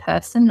meet in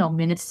person or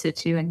minister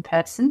to in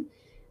person.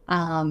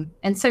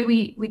 And so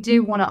we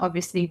do want to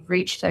obviously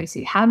reach those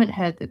who haven't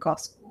heard the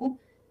gospel,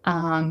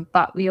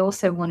 but we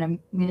also want to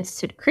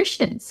minister to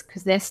Christians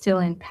because they're still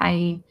in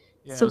pain,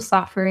 still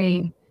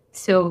suffering,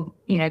 still,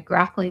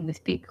 grappling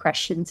with big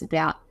questions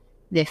about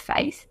their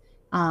faith.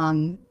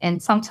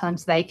 And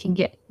sometimes they can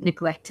get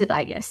neglected,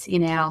 I guess,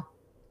 in our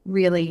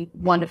really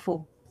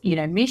wonderful,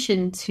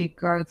 mission to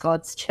grow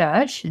God's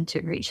church and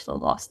to reach the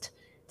lost.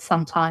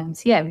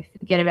 Sometimes, we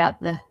forget about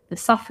the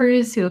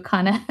sufferers who are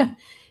kind of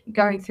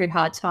going through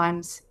hard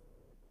times,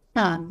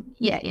 in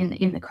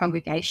the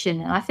congregation.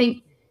 And I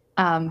think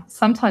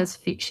sometimes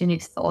fiction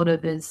is thought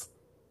of as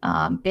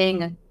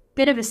being a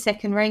bit of a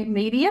second-rate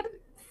medium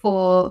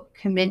for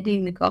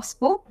commending the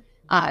gospel.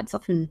 It's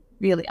often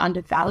really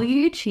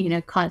undervalued.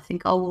 Kind of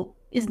think, oh, well,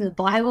 isn't the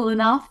Bible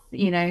enough?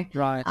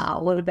 Right.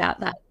 What about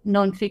that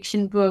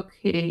non-fiction book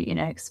who,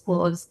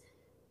 explores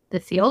the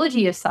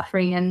theology of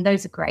suffering? And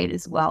those are great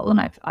as well. And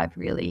I've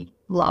really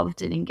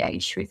loved and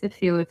engaged with a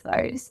few of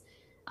those.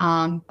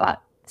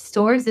 But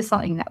stories are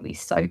something that we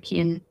soak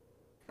in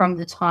from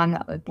the time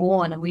that we're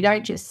born, and we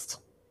don't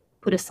just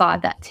put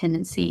aside that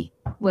tendency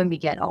when we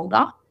get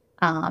older.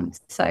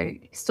 So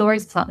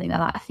stories are something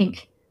that I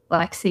think,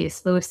 like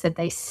C.S. Lewis said,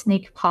 they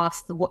sneak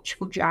past the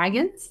watchful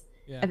dragons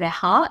of our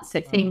hearts. So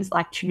things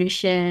like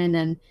tradition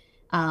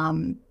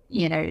and,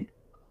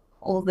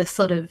 all the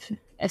sort of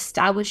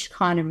established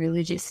kind of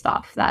religious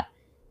stuff that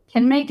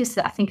can make us,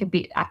 I think, a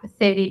bit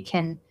apathetic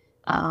and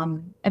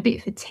a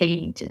bit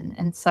fatigued.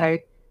 And so,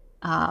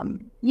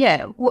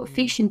 what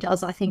fiction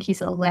does, I think,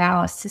 is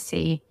allow us to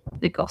see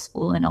the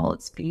gospel in all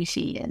its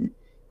beauty and,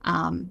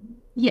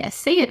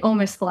 see it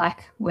almost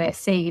like we're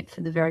seeing it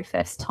for the very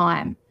first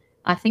time.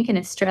 I think in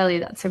Australia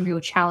that's a real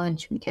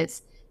challenge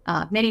because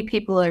many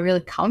people are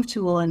really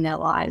comfortable in their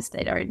lives.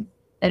 They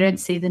don't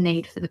see the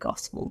need for the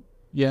gospel.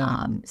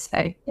 That's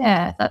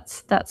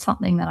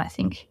something that I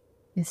think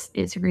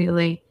is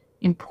really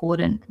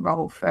important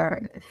role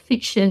for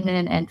fiction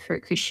and for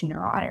a Christian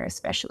writer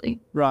especially.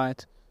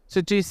 Right.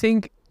 So do you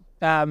think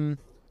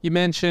you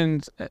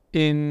mentioned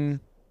your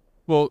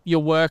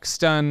work's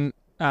done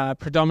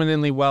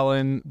predominantly well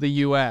in the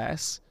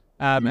US,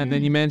 and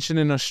then you mentioned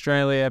in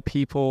Australia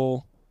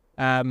people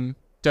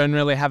don't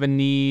really have a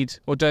need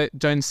or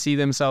don't see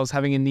themselves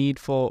having a need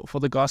for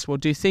the gospel.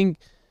 Do you think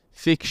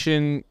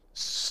fiction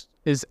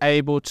is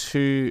able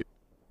to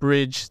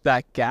bridge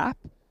that gap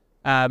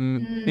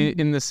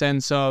in the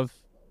sense of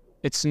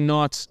it's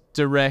not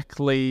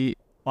directly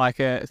like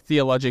a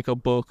theological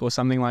book or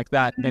something like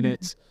that, and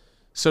it's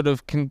sort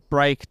of can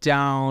break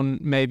down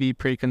maybe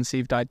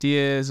preconceived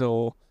ideas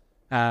or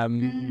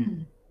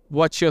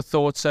what's your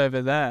thoughts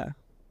over there?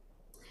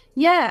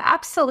 Yeah,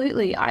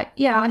 absolutely. I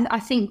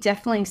think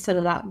definitely sort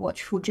of that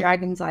watchful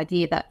dragons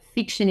idea that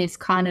fiction is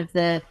kind of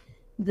the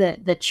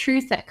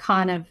truth that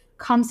kind of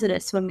comes at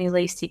us when we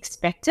least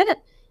expect it.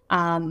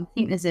 I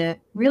think there's a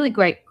really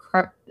great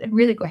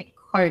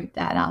quote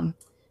that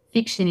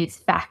fiction is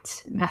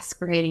fact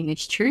masquerading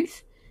as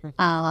truth.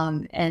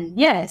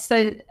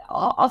 So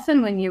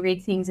often when you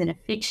read things in a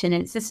fiction,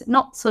 it's just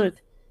not sort of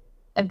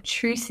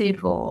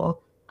obtrusive or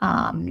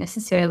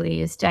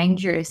necessarily as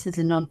dangerous as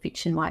a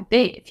non-fiction might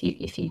be.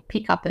 If you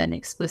pick up an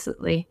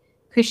explicitly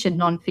Christian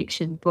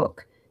non-fiction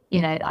book,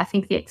 I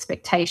think the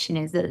expectation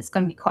is that it's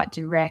going to be quite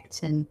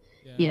direct and,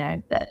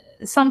 that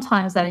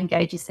sometimes that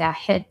engages our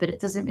head, but it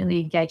doesn't really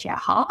engage our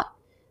heart.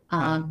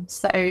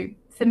 So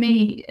for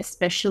me,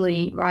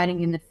 especially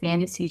writing in the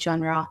fantasy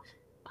genre,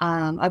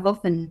 I've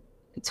often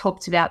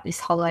talked about this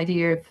whole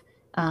idea of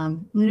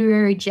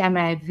literary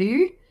jamais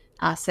vu.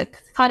 So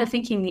kind of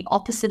thinking the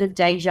opposite of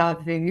deja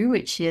vu,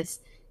 which is,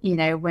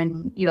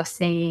 when you're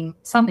seeing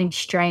something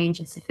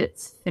strange as if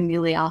it's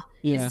familiar.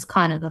 It's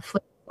kind of the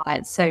flip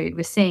side. So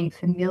we're seeing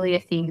familiar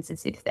things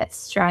as if they're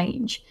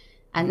strange.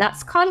 And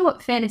that's kind of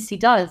what fantasy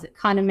does. It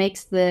kind of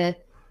makes the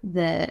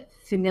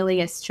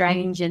familiar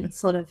strange and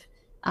sort of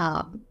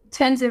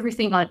turns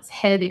everything on its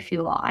head, if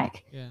you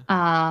like.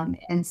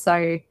 And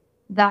so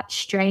that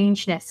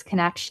strangeness can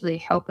actually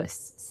help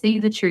us see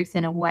the truth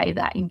in a way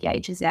that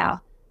engages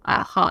our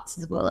hearts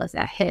as well as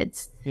our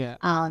heads.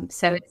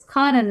 So it's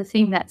kind of the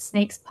thing that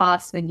sneaks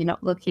past when you're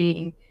not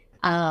looking.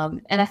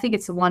 And I think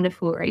it's a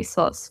wonderful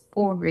resource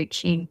for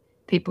reaching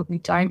people who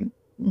don't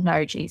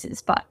know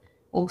Jesus, but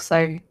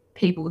also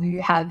people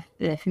who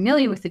they're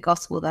familiar with the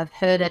gospel. They've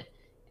heard it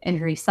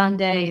every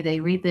Sunday. They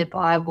read their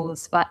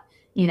Bibles, but,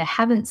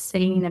 haven't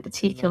seen a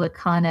particular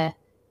kind of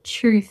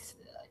truth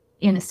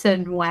in a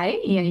certain way.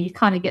 You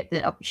kind of get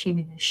the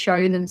opportunity to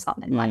show them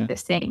something like they're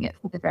seeing it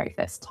for the very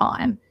first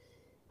time.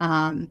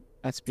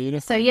 That's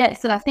beautiful.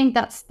 So I think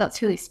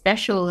that's really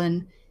special.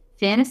 And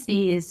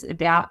fantasy is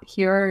about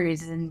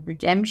heroes and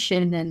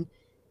redemption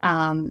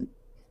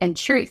and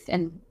truth.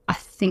 And I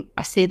think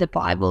I see the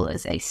Bible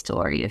as a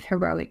story of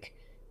heroic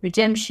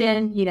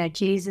redemption. You know,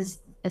 Jesus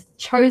as the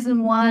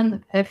chosen one, the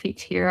perfect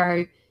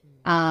hero,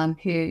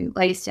 who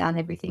lays down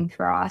everything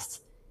for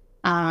us.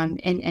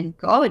 And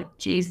God,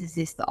 Jesus,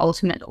 is the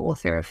ultimate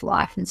author of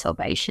life and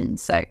salvation.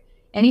 So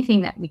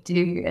anything that we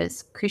do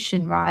as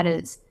Christian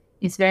writers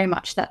is very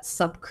much that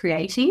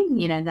sub-creating,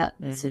 you know, that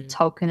sort of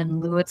Tolkien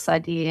and Lewis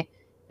idea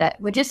that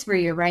we're just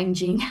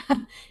rearranging.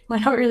 We're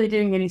not really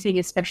doing anything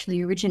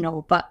especially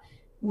original, but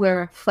we're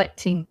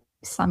reflecting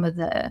some of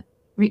the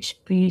rich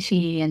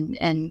beauty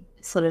and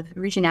sort of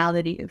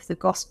originality of the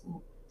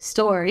gospel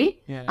story,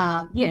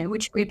 you know,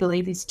 which we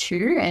believe is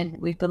true and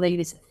we believe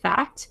is a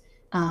fact.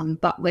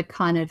 But we're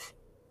kind of,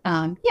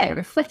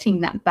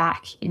 reflecting that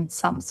back in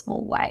some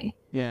small way.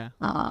 Yeah.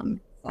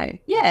 So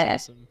yeah,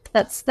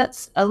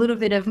 that's a little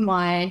bit of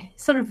my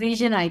sort of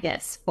vision, I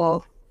guess,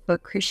 for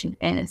Christian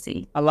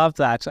fantasy. I love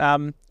that.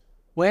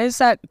 Where's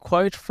that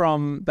quote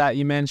from that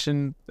you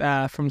mentioned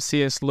from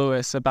C.S.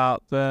 Lewis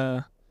about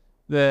the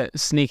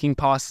sneaking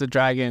past the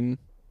dragon?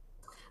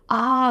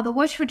 The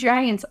Watchful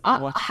Dragons.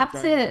 I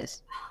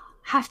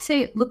have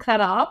to look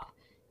that up.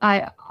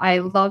 I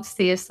love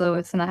C.S.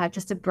 Lewis, and I have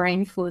just a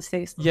brain full of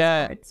C.S.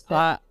 Lewis quotes.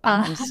 But,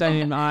 I'm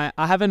saying I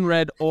haven't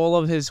read all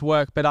of his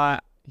work,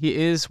 but he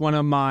is one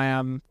of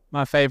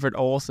my favorite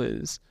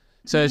authors.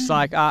 So it's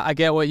like I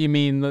get what you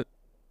mean.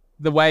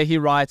 The way he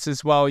writes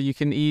as well, you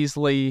can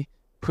easily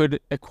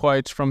put a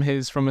quote from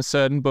a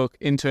certain book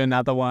into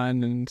another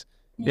one, and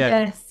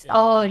yes,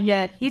 oh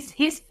yeah,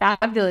 he's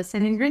fabulous,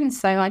 and he's written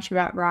so much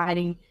about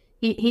writing.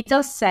 He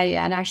does say,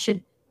 and I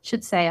should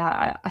say,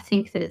 I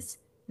think there's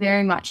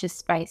very much a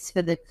space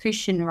for the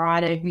Christian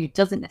writer who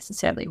doesn't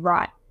necessarily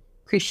write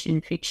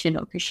Christian fiction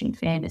or Christian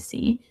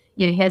fantasy.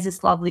 You know, he has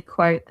this lovely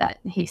quote that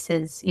he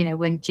says, you know,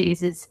 when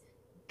Jesus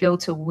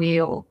built a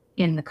wheel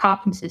in the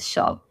carpenter's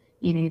shop,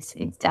 in his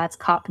dad's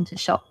carpenter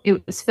shop,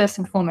 it was first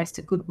and foremost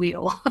a good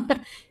wheel.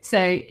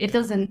 So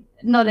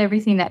not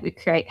everything that we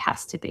create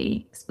has to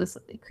be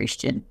explicitly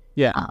Christian.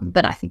 Yeah.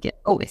 But I think it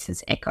always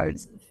has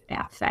echoes of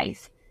our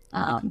faith.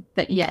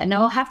 But yeah,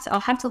 no, I'll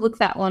have to look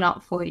that one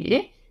up for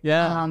you.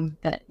 Yeah.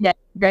 But yeah,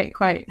 great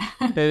quote.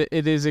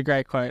 It is a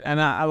great quote.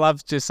 And I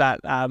love just that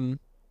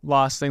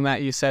last thing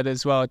that you said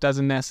as well. It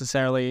doesn't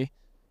necessarily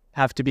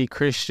have to be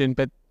Christian,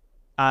 but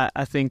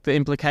I think the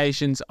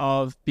implications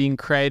of being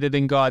created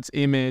in God's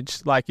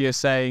image, like you're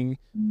saying,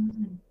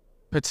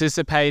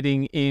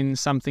 participating in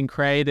something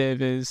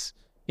creative is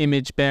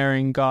image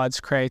bearing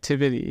God's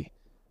creativity.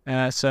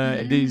 So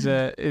it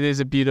is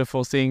a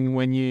beautiful thing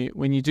when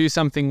you do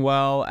something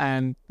well,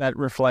 and that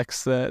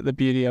reflects the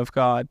beauty of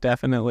God.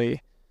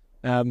 Definitely.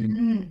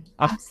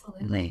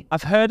 Absolutely.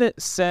 I've heard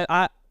it said.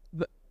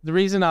 The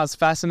reason I was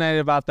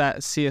fascinated about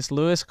that C.S.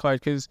 Lewis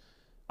quote, because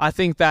I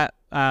think that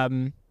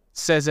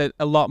says it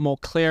a lot more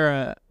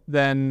clearer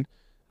than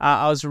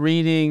I was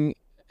reading.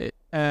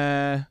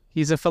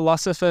 He's a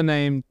philosopher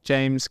named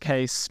James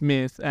K.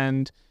 Smith,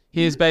 and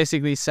he is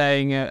basically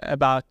saying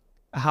about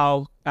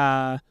how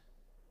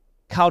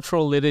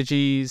cultural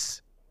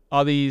liturgies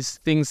are these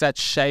things that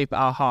shape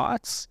our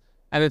hearts.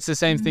 And it's the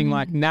same thing,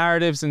 like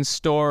narratives and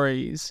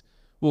stories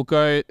will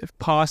go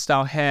past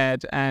our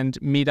head and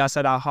meet us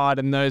at our heart,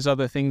 and those are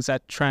the things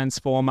that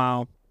transform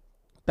our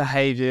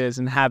behaviors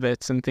and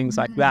habits and things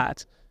like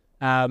that.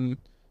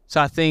 So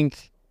I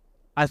think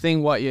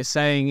what you're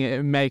saying,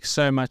 it makes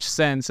so much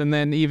sense. And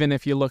then even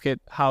if you look at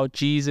how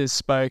Jesus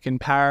spoke in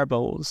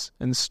parables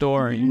and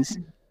stories,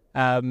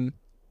 and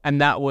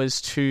that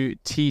was to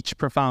teach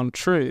profound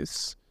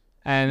truths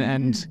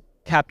and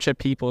capture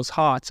people's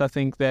hearts, I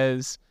think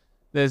there's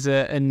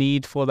a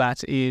need for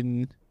that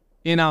in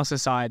our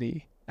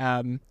society.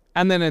 And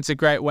then it's a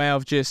great way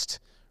of just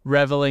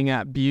reveling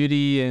at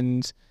beauty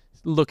and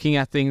looking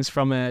at things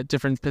from a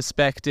different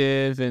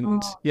perspective.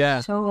 And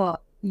Sure.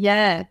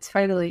 Yeah,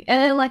 totally.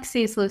 And like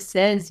C.S. Lewis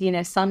says, you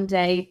know,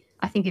 someday,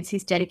 I think it's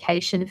his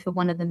dedication for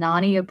one of the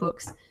Narnia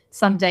books,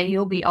 someday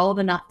you'll be old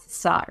enough to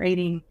start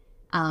reading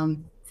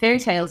fairy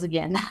tales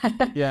again.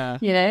 Yeah.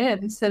 You know,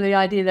 and so the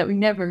idea that we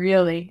never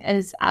really,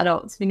 as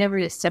adults, we never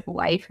really step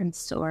away from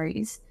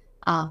stories,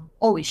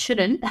 or we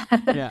shouldn't,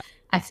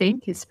 I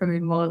think is probably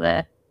more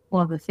the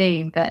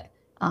theme. But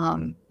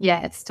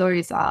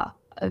stories are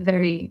a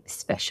very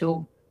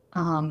special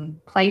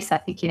place, I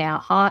think, in our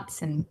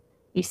hearts, and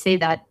you see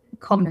that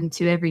common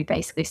to every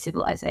basically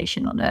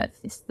civilization on earth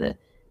is the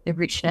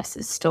richness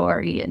of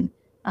story and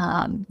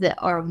the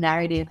oral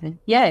narrative. And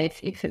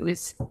if it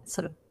was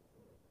sort of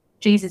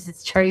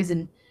Jesus's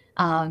chosen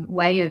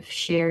way of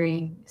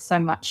sharing so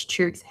much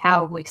truth,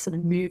 how we sort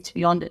of moved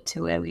beyond it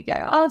to where we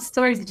go, oh,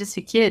 stories are just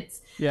for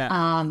kids. Just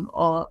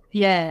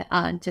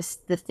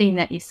the thing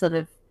that you sort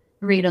of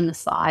read on the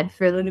side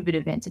for a little bit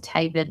of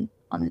entertainment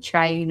on the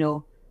train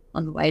or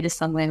on the way to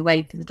somewhere,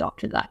 waiting for the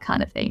doctor, that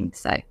kind of thing.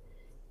 So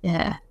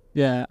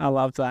yeah, I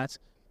love that.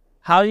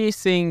 How do you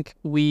think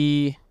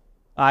we,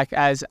 like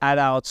as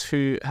adults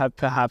who have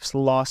perhaps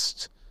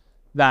lost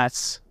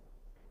that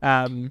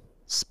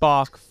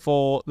spark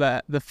for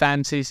the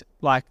fantasy,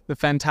 like the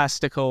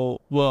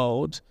fantastical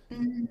world,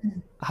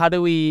 how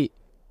do we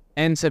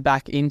enter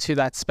back into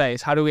that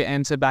space? How do we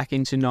enter back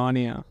into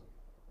Narnia?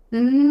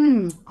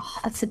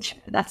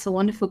 That's a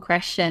wonderful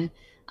question.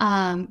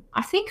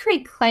 I think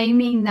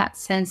reclaiming that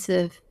sense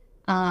of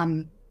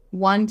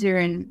wonder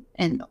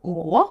and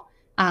awe,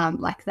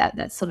 like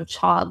that sort of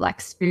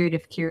childlike spirit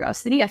of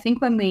curiosity. I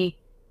think when we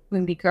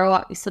grow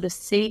up, we sort of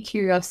see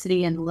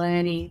curiosity and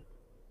learning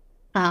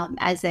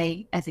as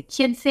a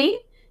kid thing.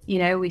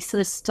 We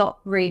sort of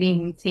stop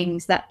reading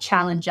things that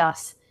challenge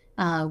us.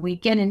 We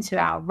get into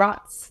our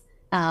ruts.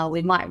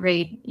 We might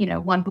read,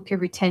 one book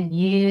every 10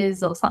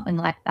 years or something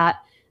like that.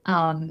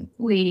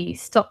 We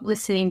stop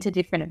listening to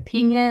different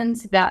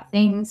opinions about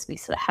things. We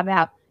sort of have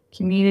our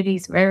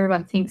communities where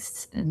everyone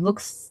thinks and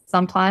looks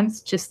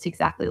sometimes just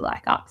exactly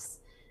like us.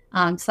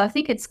 So I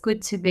think it's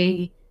good to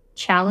be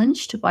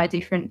challenged by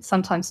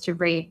sometimes to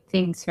read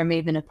things from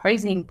even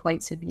opposing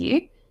points of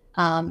view.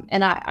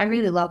 And I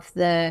really love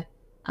the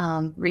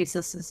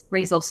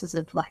resources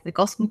of like the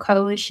Gospel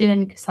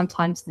Coalition, because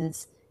sometimes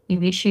there's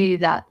an issue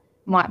that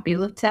might be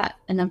looked at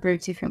a number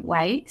of different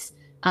ways.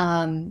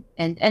 And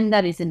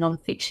that is a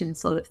non-fiction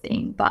sort of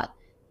thing. But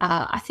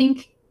I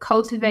think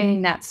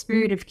cultivating that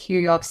spirit of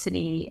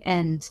curiosity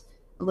and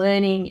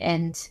learning,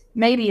 and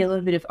maybe a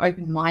little bit of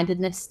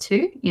open-mindedness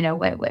too.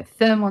 We're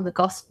firm on the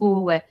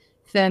gospel, we're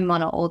firm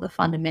on all the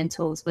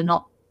fundamentals. We're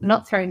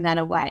not throwing that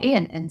away.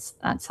 And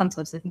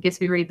sometimes I think as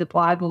we read the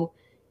Bible,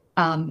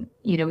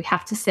 we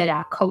have to set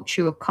our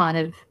cultural kind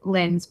of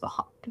lens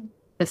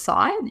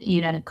beside,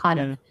 to kind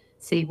of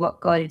see what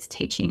God is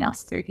teaching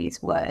us through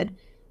his word.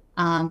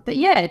 But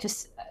yeah,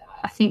 just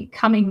I think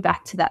coming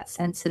back to that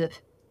sense of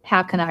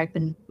how can I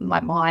open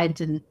my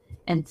mind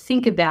and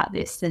think about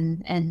this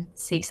and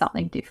see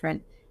something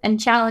different and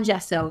challenge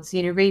ourselves,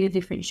 read a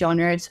different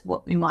genres,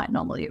 what we might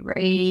normally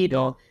read,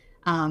 or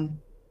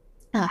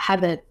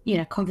have a,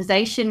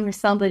 conversation with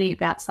somebody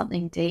about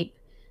something deep.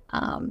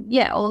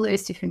 All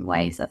those different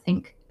ways. I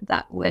think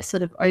that we're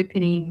sort of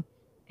opening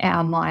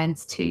our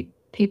minds to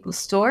people's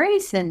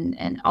stories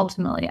and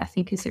ultimately I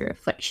think is a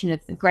reflection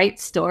of the great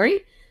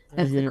story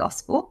of the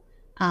gospel.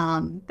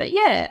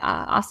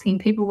 Asking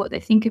people what they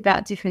think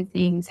about different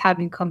things,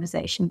 having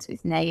conversations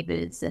with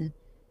neighbours and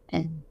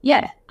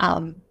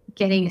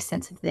getting a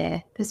sense of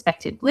their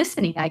perspective.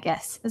 Listening, I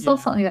guess, is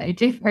also something that you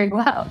do very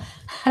well.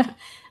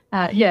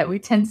 We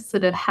tend to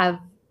sort of have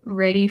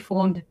ready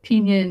formed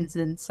opinions,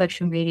 and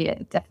social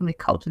media definitely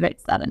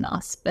cultivates that in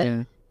us.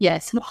 But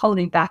sort of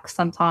holding back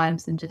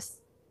sometimes and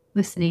just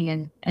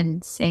listening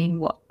and seeing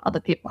what other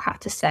people have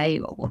to say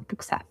or what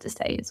books have to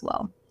say as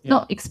well.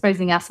 Not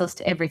exposing ourselves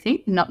to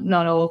everything.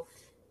 Not all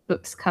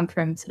books come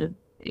from sort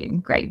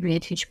of great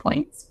vantage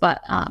points,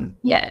 but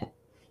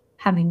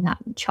having that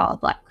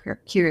childlike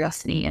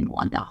curiosity and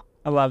wonder.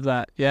 I love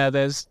that. Yeah,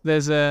 there's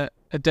a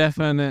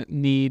definite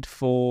need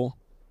for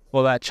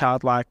that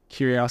childlike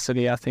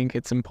curiosity. I think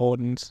it's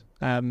important,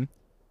 and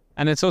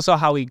it's also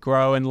how we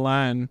grow and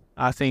learn.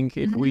 I think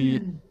if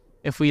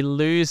we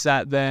lose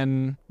that,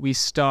 then we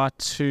start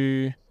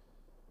to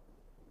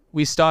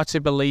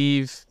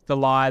believe the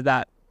lie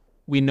that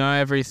we know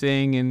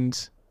everything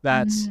and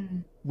that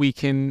we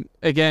can,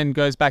 again,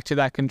 goes back to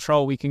that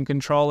control. We can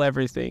control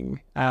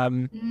everything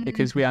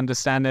because we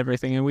understand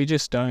everything, and we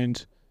just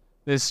don't.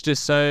 There's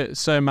just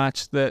so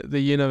much that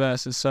the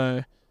universe is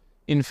so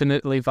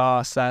infinitely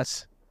vast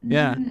that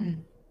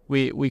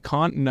we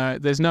can't know.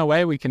 There's no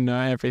way we can know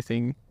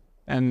everything.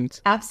 And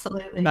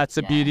absolutely, that's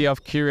the beauty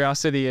of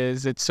curiosity,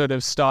 is it sort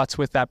of starts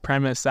with that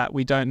premise that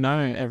we don't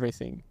know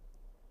everything.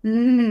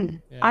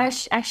 I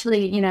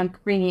actually,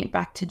 bringing it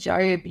back to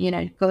Job,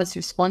 God's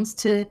response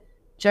to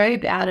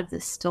Job out of the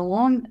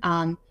storm,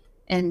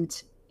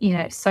 and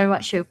so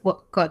much of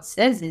what God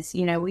says is,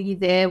 were you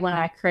there when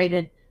I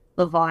created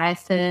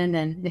Leviathan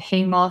and the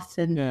Behemoth,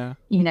 and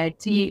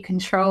do you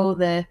control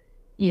the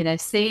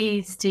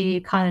seas? Do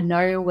you kind of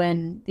know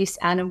when this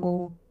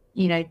animal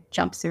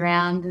jumps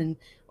around and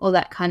all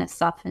that kind of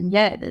stuff? And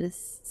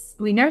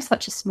we know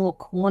such a small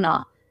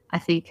corner, I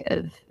think,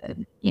 of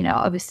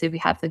obviously we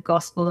have the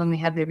gospel and we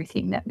have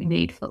everything that we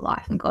need for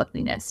life and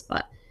godliness,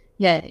 but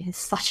it's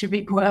such a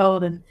big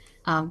world, and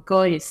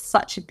God is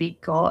such a big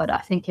God. I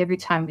think every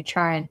time we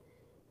try and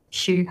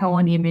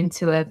shoehorn him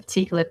into a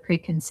particular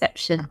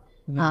preconception,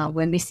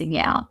 we're missing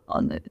out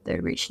on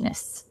the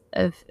richness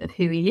of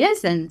who he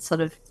is. And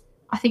sort of,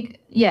 I think,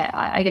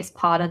 I guess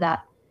part of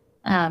that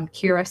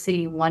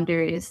curiosity and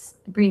wonder is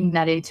bringing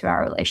that into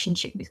our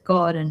relationship with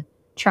God and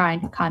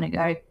trying to kind of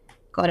go,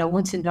 God, I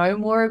want to know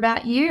more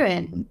about you,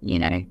 and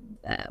I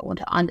want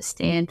to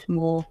understand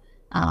more.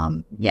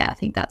 I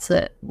think that's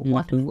a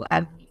wonderful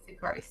avenue for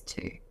growth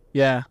too.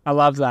 Yeah, I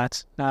love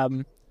that.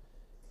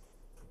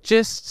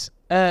 Just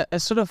a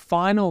sort of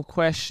final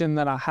question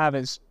that I have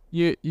is,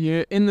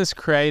 you're in this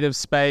creative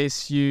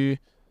space, you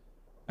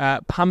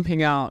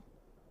pumping out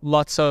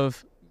lots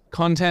of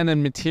content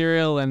and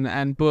material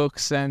and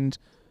books, and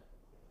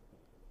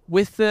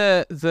with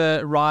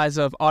the rise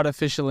of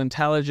artificial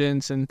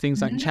intelligence and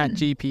things like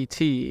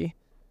ChatGPT,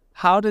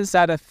 how does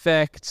that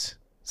affect,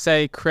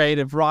 say,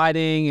 creative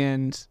writing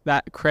and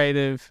that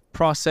creative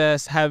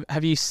process? Have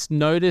you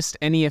noticed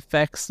any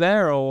effects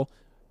there, or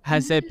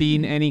has there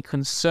been any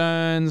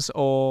concerns,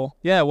 or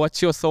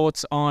what's your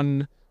thoughts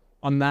on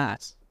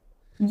that?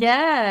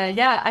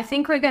 Yeah. I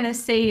think we're going to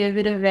see a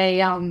bit of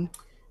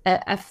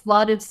a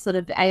flood of sort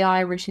of AI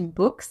written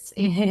books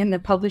in the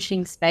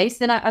publishing space,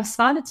 and I've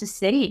started to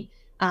see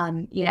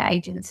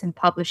agents and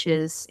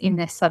publishers in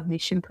their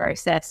submission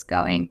process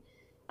going,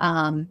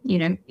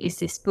 is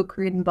this book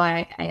written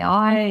by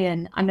AI?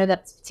 And I know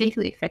that's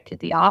particularly affected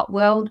the art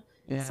world.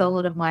 Yeah. So a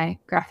lot of my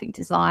graphic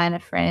designer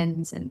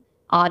friends and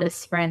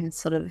artist friends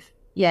sort of,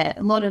 a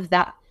lot of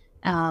that,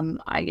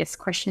 I guess,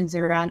 questions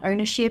around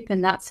ownership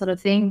and that sort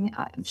of thing.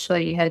 I'm sure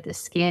you heard the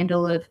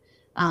scandal of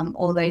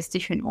all those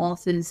different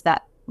authors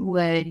that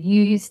were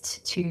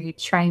used to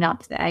train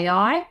up the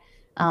AI.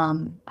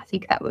 I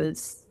think that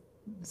was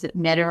it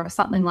Meta or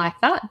something like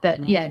that?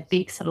 But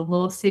big sort of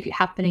lawsuit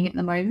happening at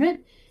the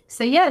moment.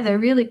 So they're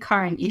really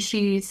current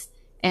issues,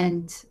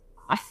 and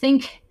I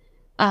think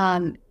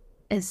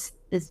as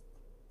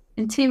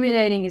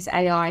intimidating as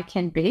AI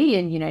can be,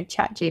 and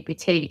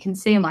ChatGPT, you can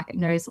seem like it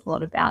knows a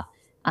lot about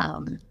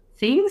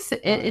things.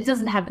 It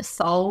doesn't have a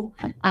soul.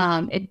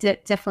 It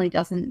definitely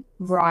doesn't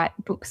write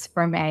books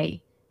from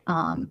a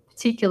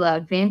particular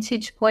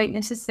vantage point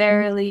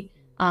necessarily.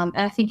 And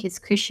I think as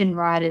Christian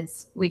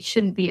writers, we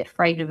shouldn't be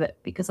afraid of it,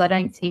 because I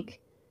don't think,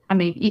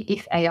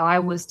 if AI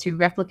was to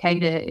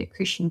replicate a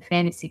Christian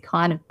fantasy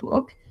kind of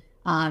book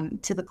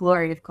to the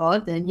glory of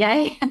God, then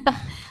yay,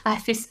 I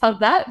fist bump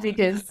that,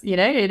 because,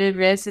 it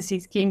advances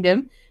his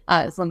kingdom,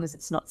 as long as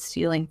it's not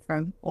stealing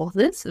from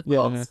authors, of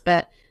course.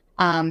 But,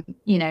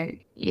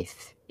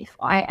 if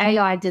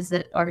AI does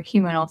it or a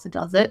human author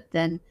does it,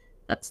 then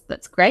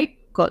that's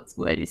great. God's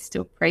word is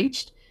still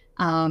preached.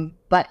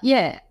 But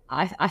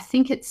I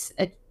think it's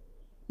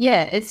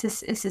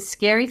a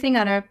scary thing.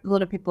 I know a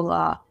lot of people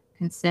are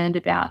concerned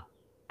about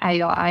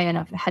AI, and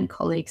I've had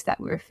colleagues that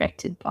were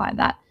affected by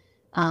that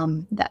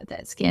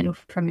scandal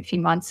from a few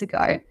months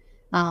ago.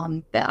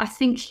 But I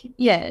think,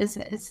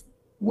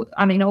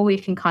 all we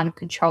can kind of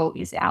control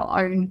is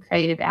our own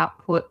creative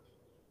output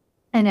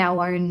and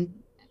our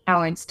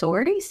own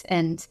stories,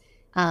 and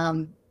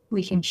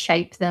we can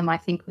shape them, I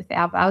think, with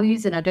our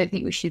values, and I don't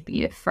think we should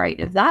be afraid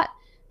of that.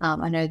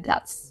 I know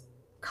that's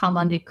come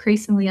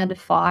increasingly under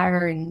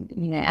fire, and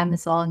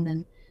Amazon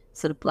and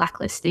sort of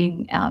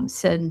blacklisting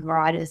certain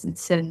writers and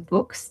certain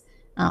books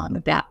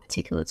about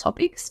particular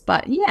topics.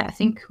 But I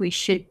think we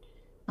should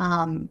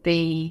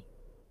be,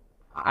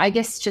 I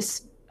guess,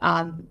 just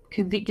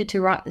convicted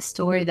to write the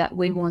story that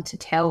we want to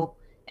tell,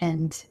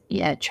 and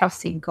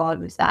trusting God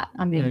with that.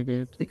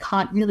 We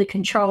can't really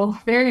control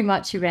very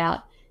much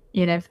about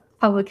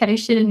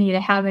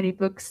publication, how many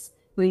books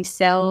we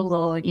sell,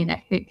 or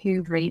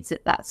who reads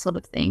it, that sort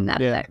of thing.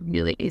 That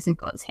really is in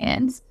God's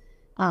hands,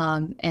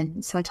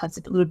 and sometimes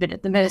it's a little bit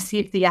at the mercy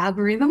of the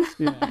algorithm.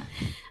 But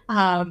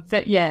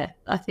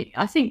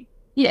I think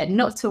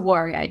not to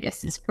worry, I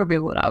guess, is probably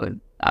what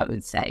I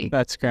would say.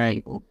 That's great.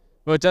 People.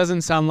 Well, it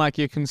doesn't sound like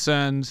you're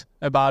concerned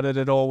about it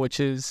at all, which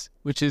is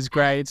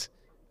great.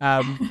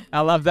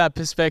 I love that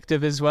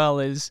perspective as well,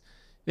 is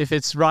if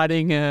it's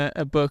writing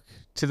a book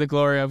to the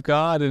glory of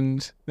God,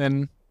 and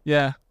then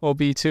all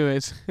be to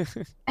it.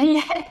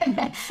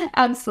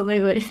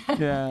 Absolutely.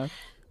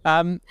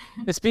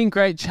 It's been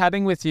great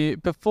chatting with you.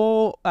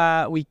 Before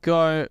we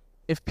go,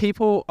 if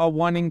people are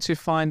wanting to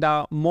find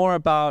out more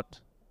about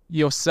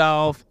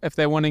yourself, if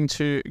they're wanting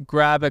to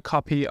grab a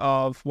copy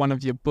of one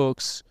of your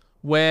books,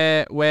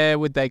 where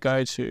would they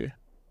go to?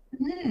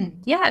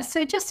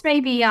 So just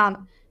maybe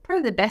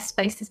probably the best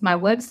place is my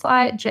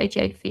website,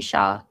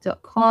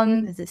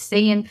 jjfischer.com. There's a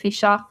C in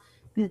Fischer,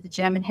 with the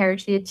German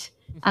heritage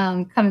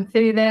coming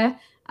through there.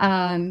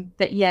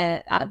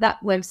 That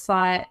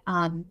website,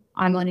 I'm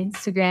on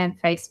Instagram,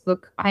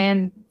 Facebook. I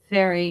am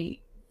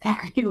very,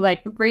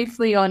 very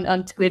briefly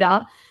on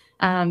Twitter,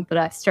 but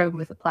I struggle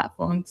with the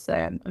platform, so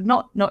I'm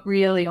not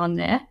really on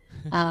there.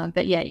 In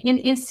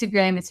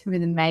Instagram is probably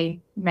the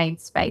main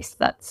space.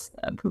 That's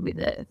probably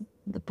the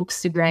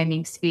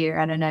bookstagramming sphere.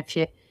 I don't know if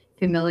you're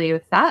familiar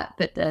with that,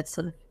 but the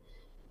sort of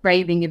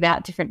raving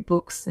about different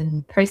books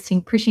and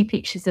posting pretty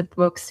pictures of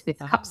books with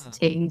cups of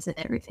teas and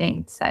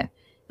everything. So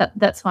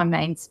that's my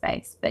main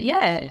space. But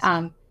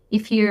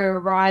if you're a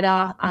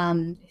writer,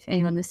 if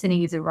anyone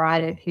listening is a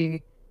writer who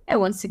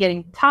wants to get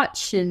in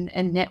touch and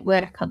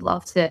network, I'd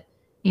love to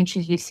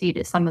introduce you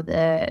to some of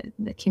the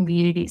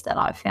communities that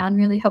I've found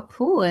really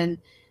helpful, and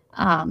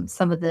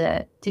some of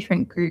the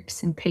different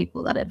groups and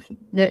people that have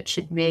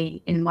nurtured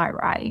me in my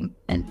writing,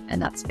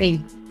 and that's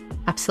been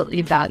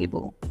absolutely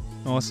valuable.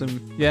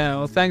 Awesome.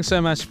 Well, thanks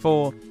so much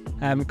for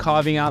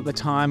carving out the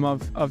time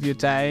of your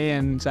day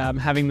and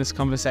having this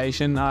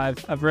conversation.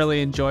 I've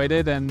really enjoyed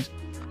it, and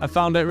I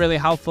found it really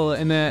helpful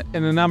in a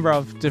number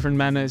of different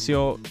manners.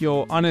 Your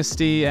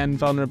honesty and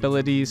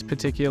vulnerability is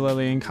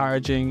particularly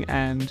encouraging,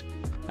 and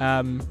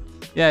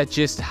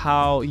just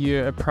how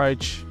you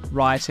approach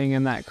writing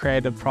and that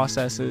creative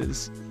process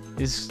is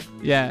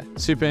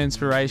super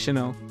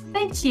inspirational.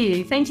 Thank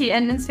Thank you.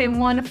 And it's been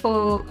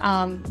wonderful,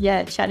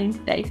 chatting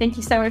today. Thank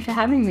you so much for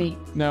having me.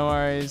 No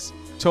worries.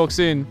 Talk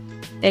soon.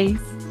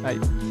 Thanks. Bye.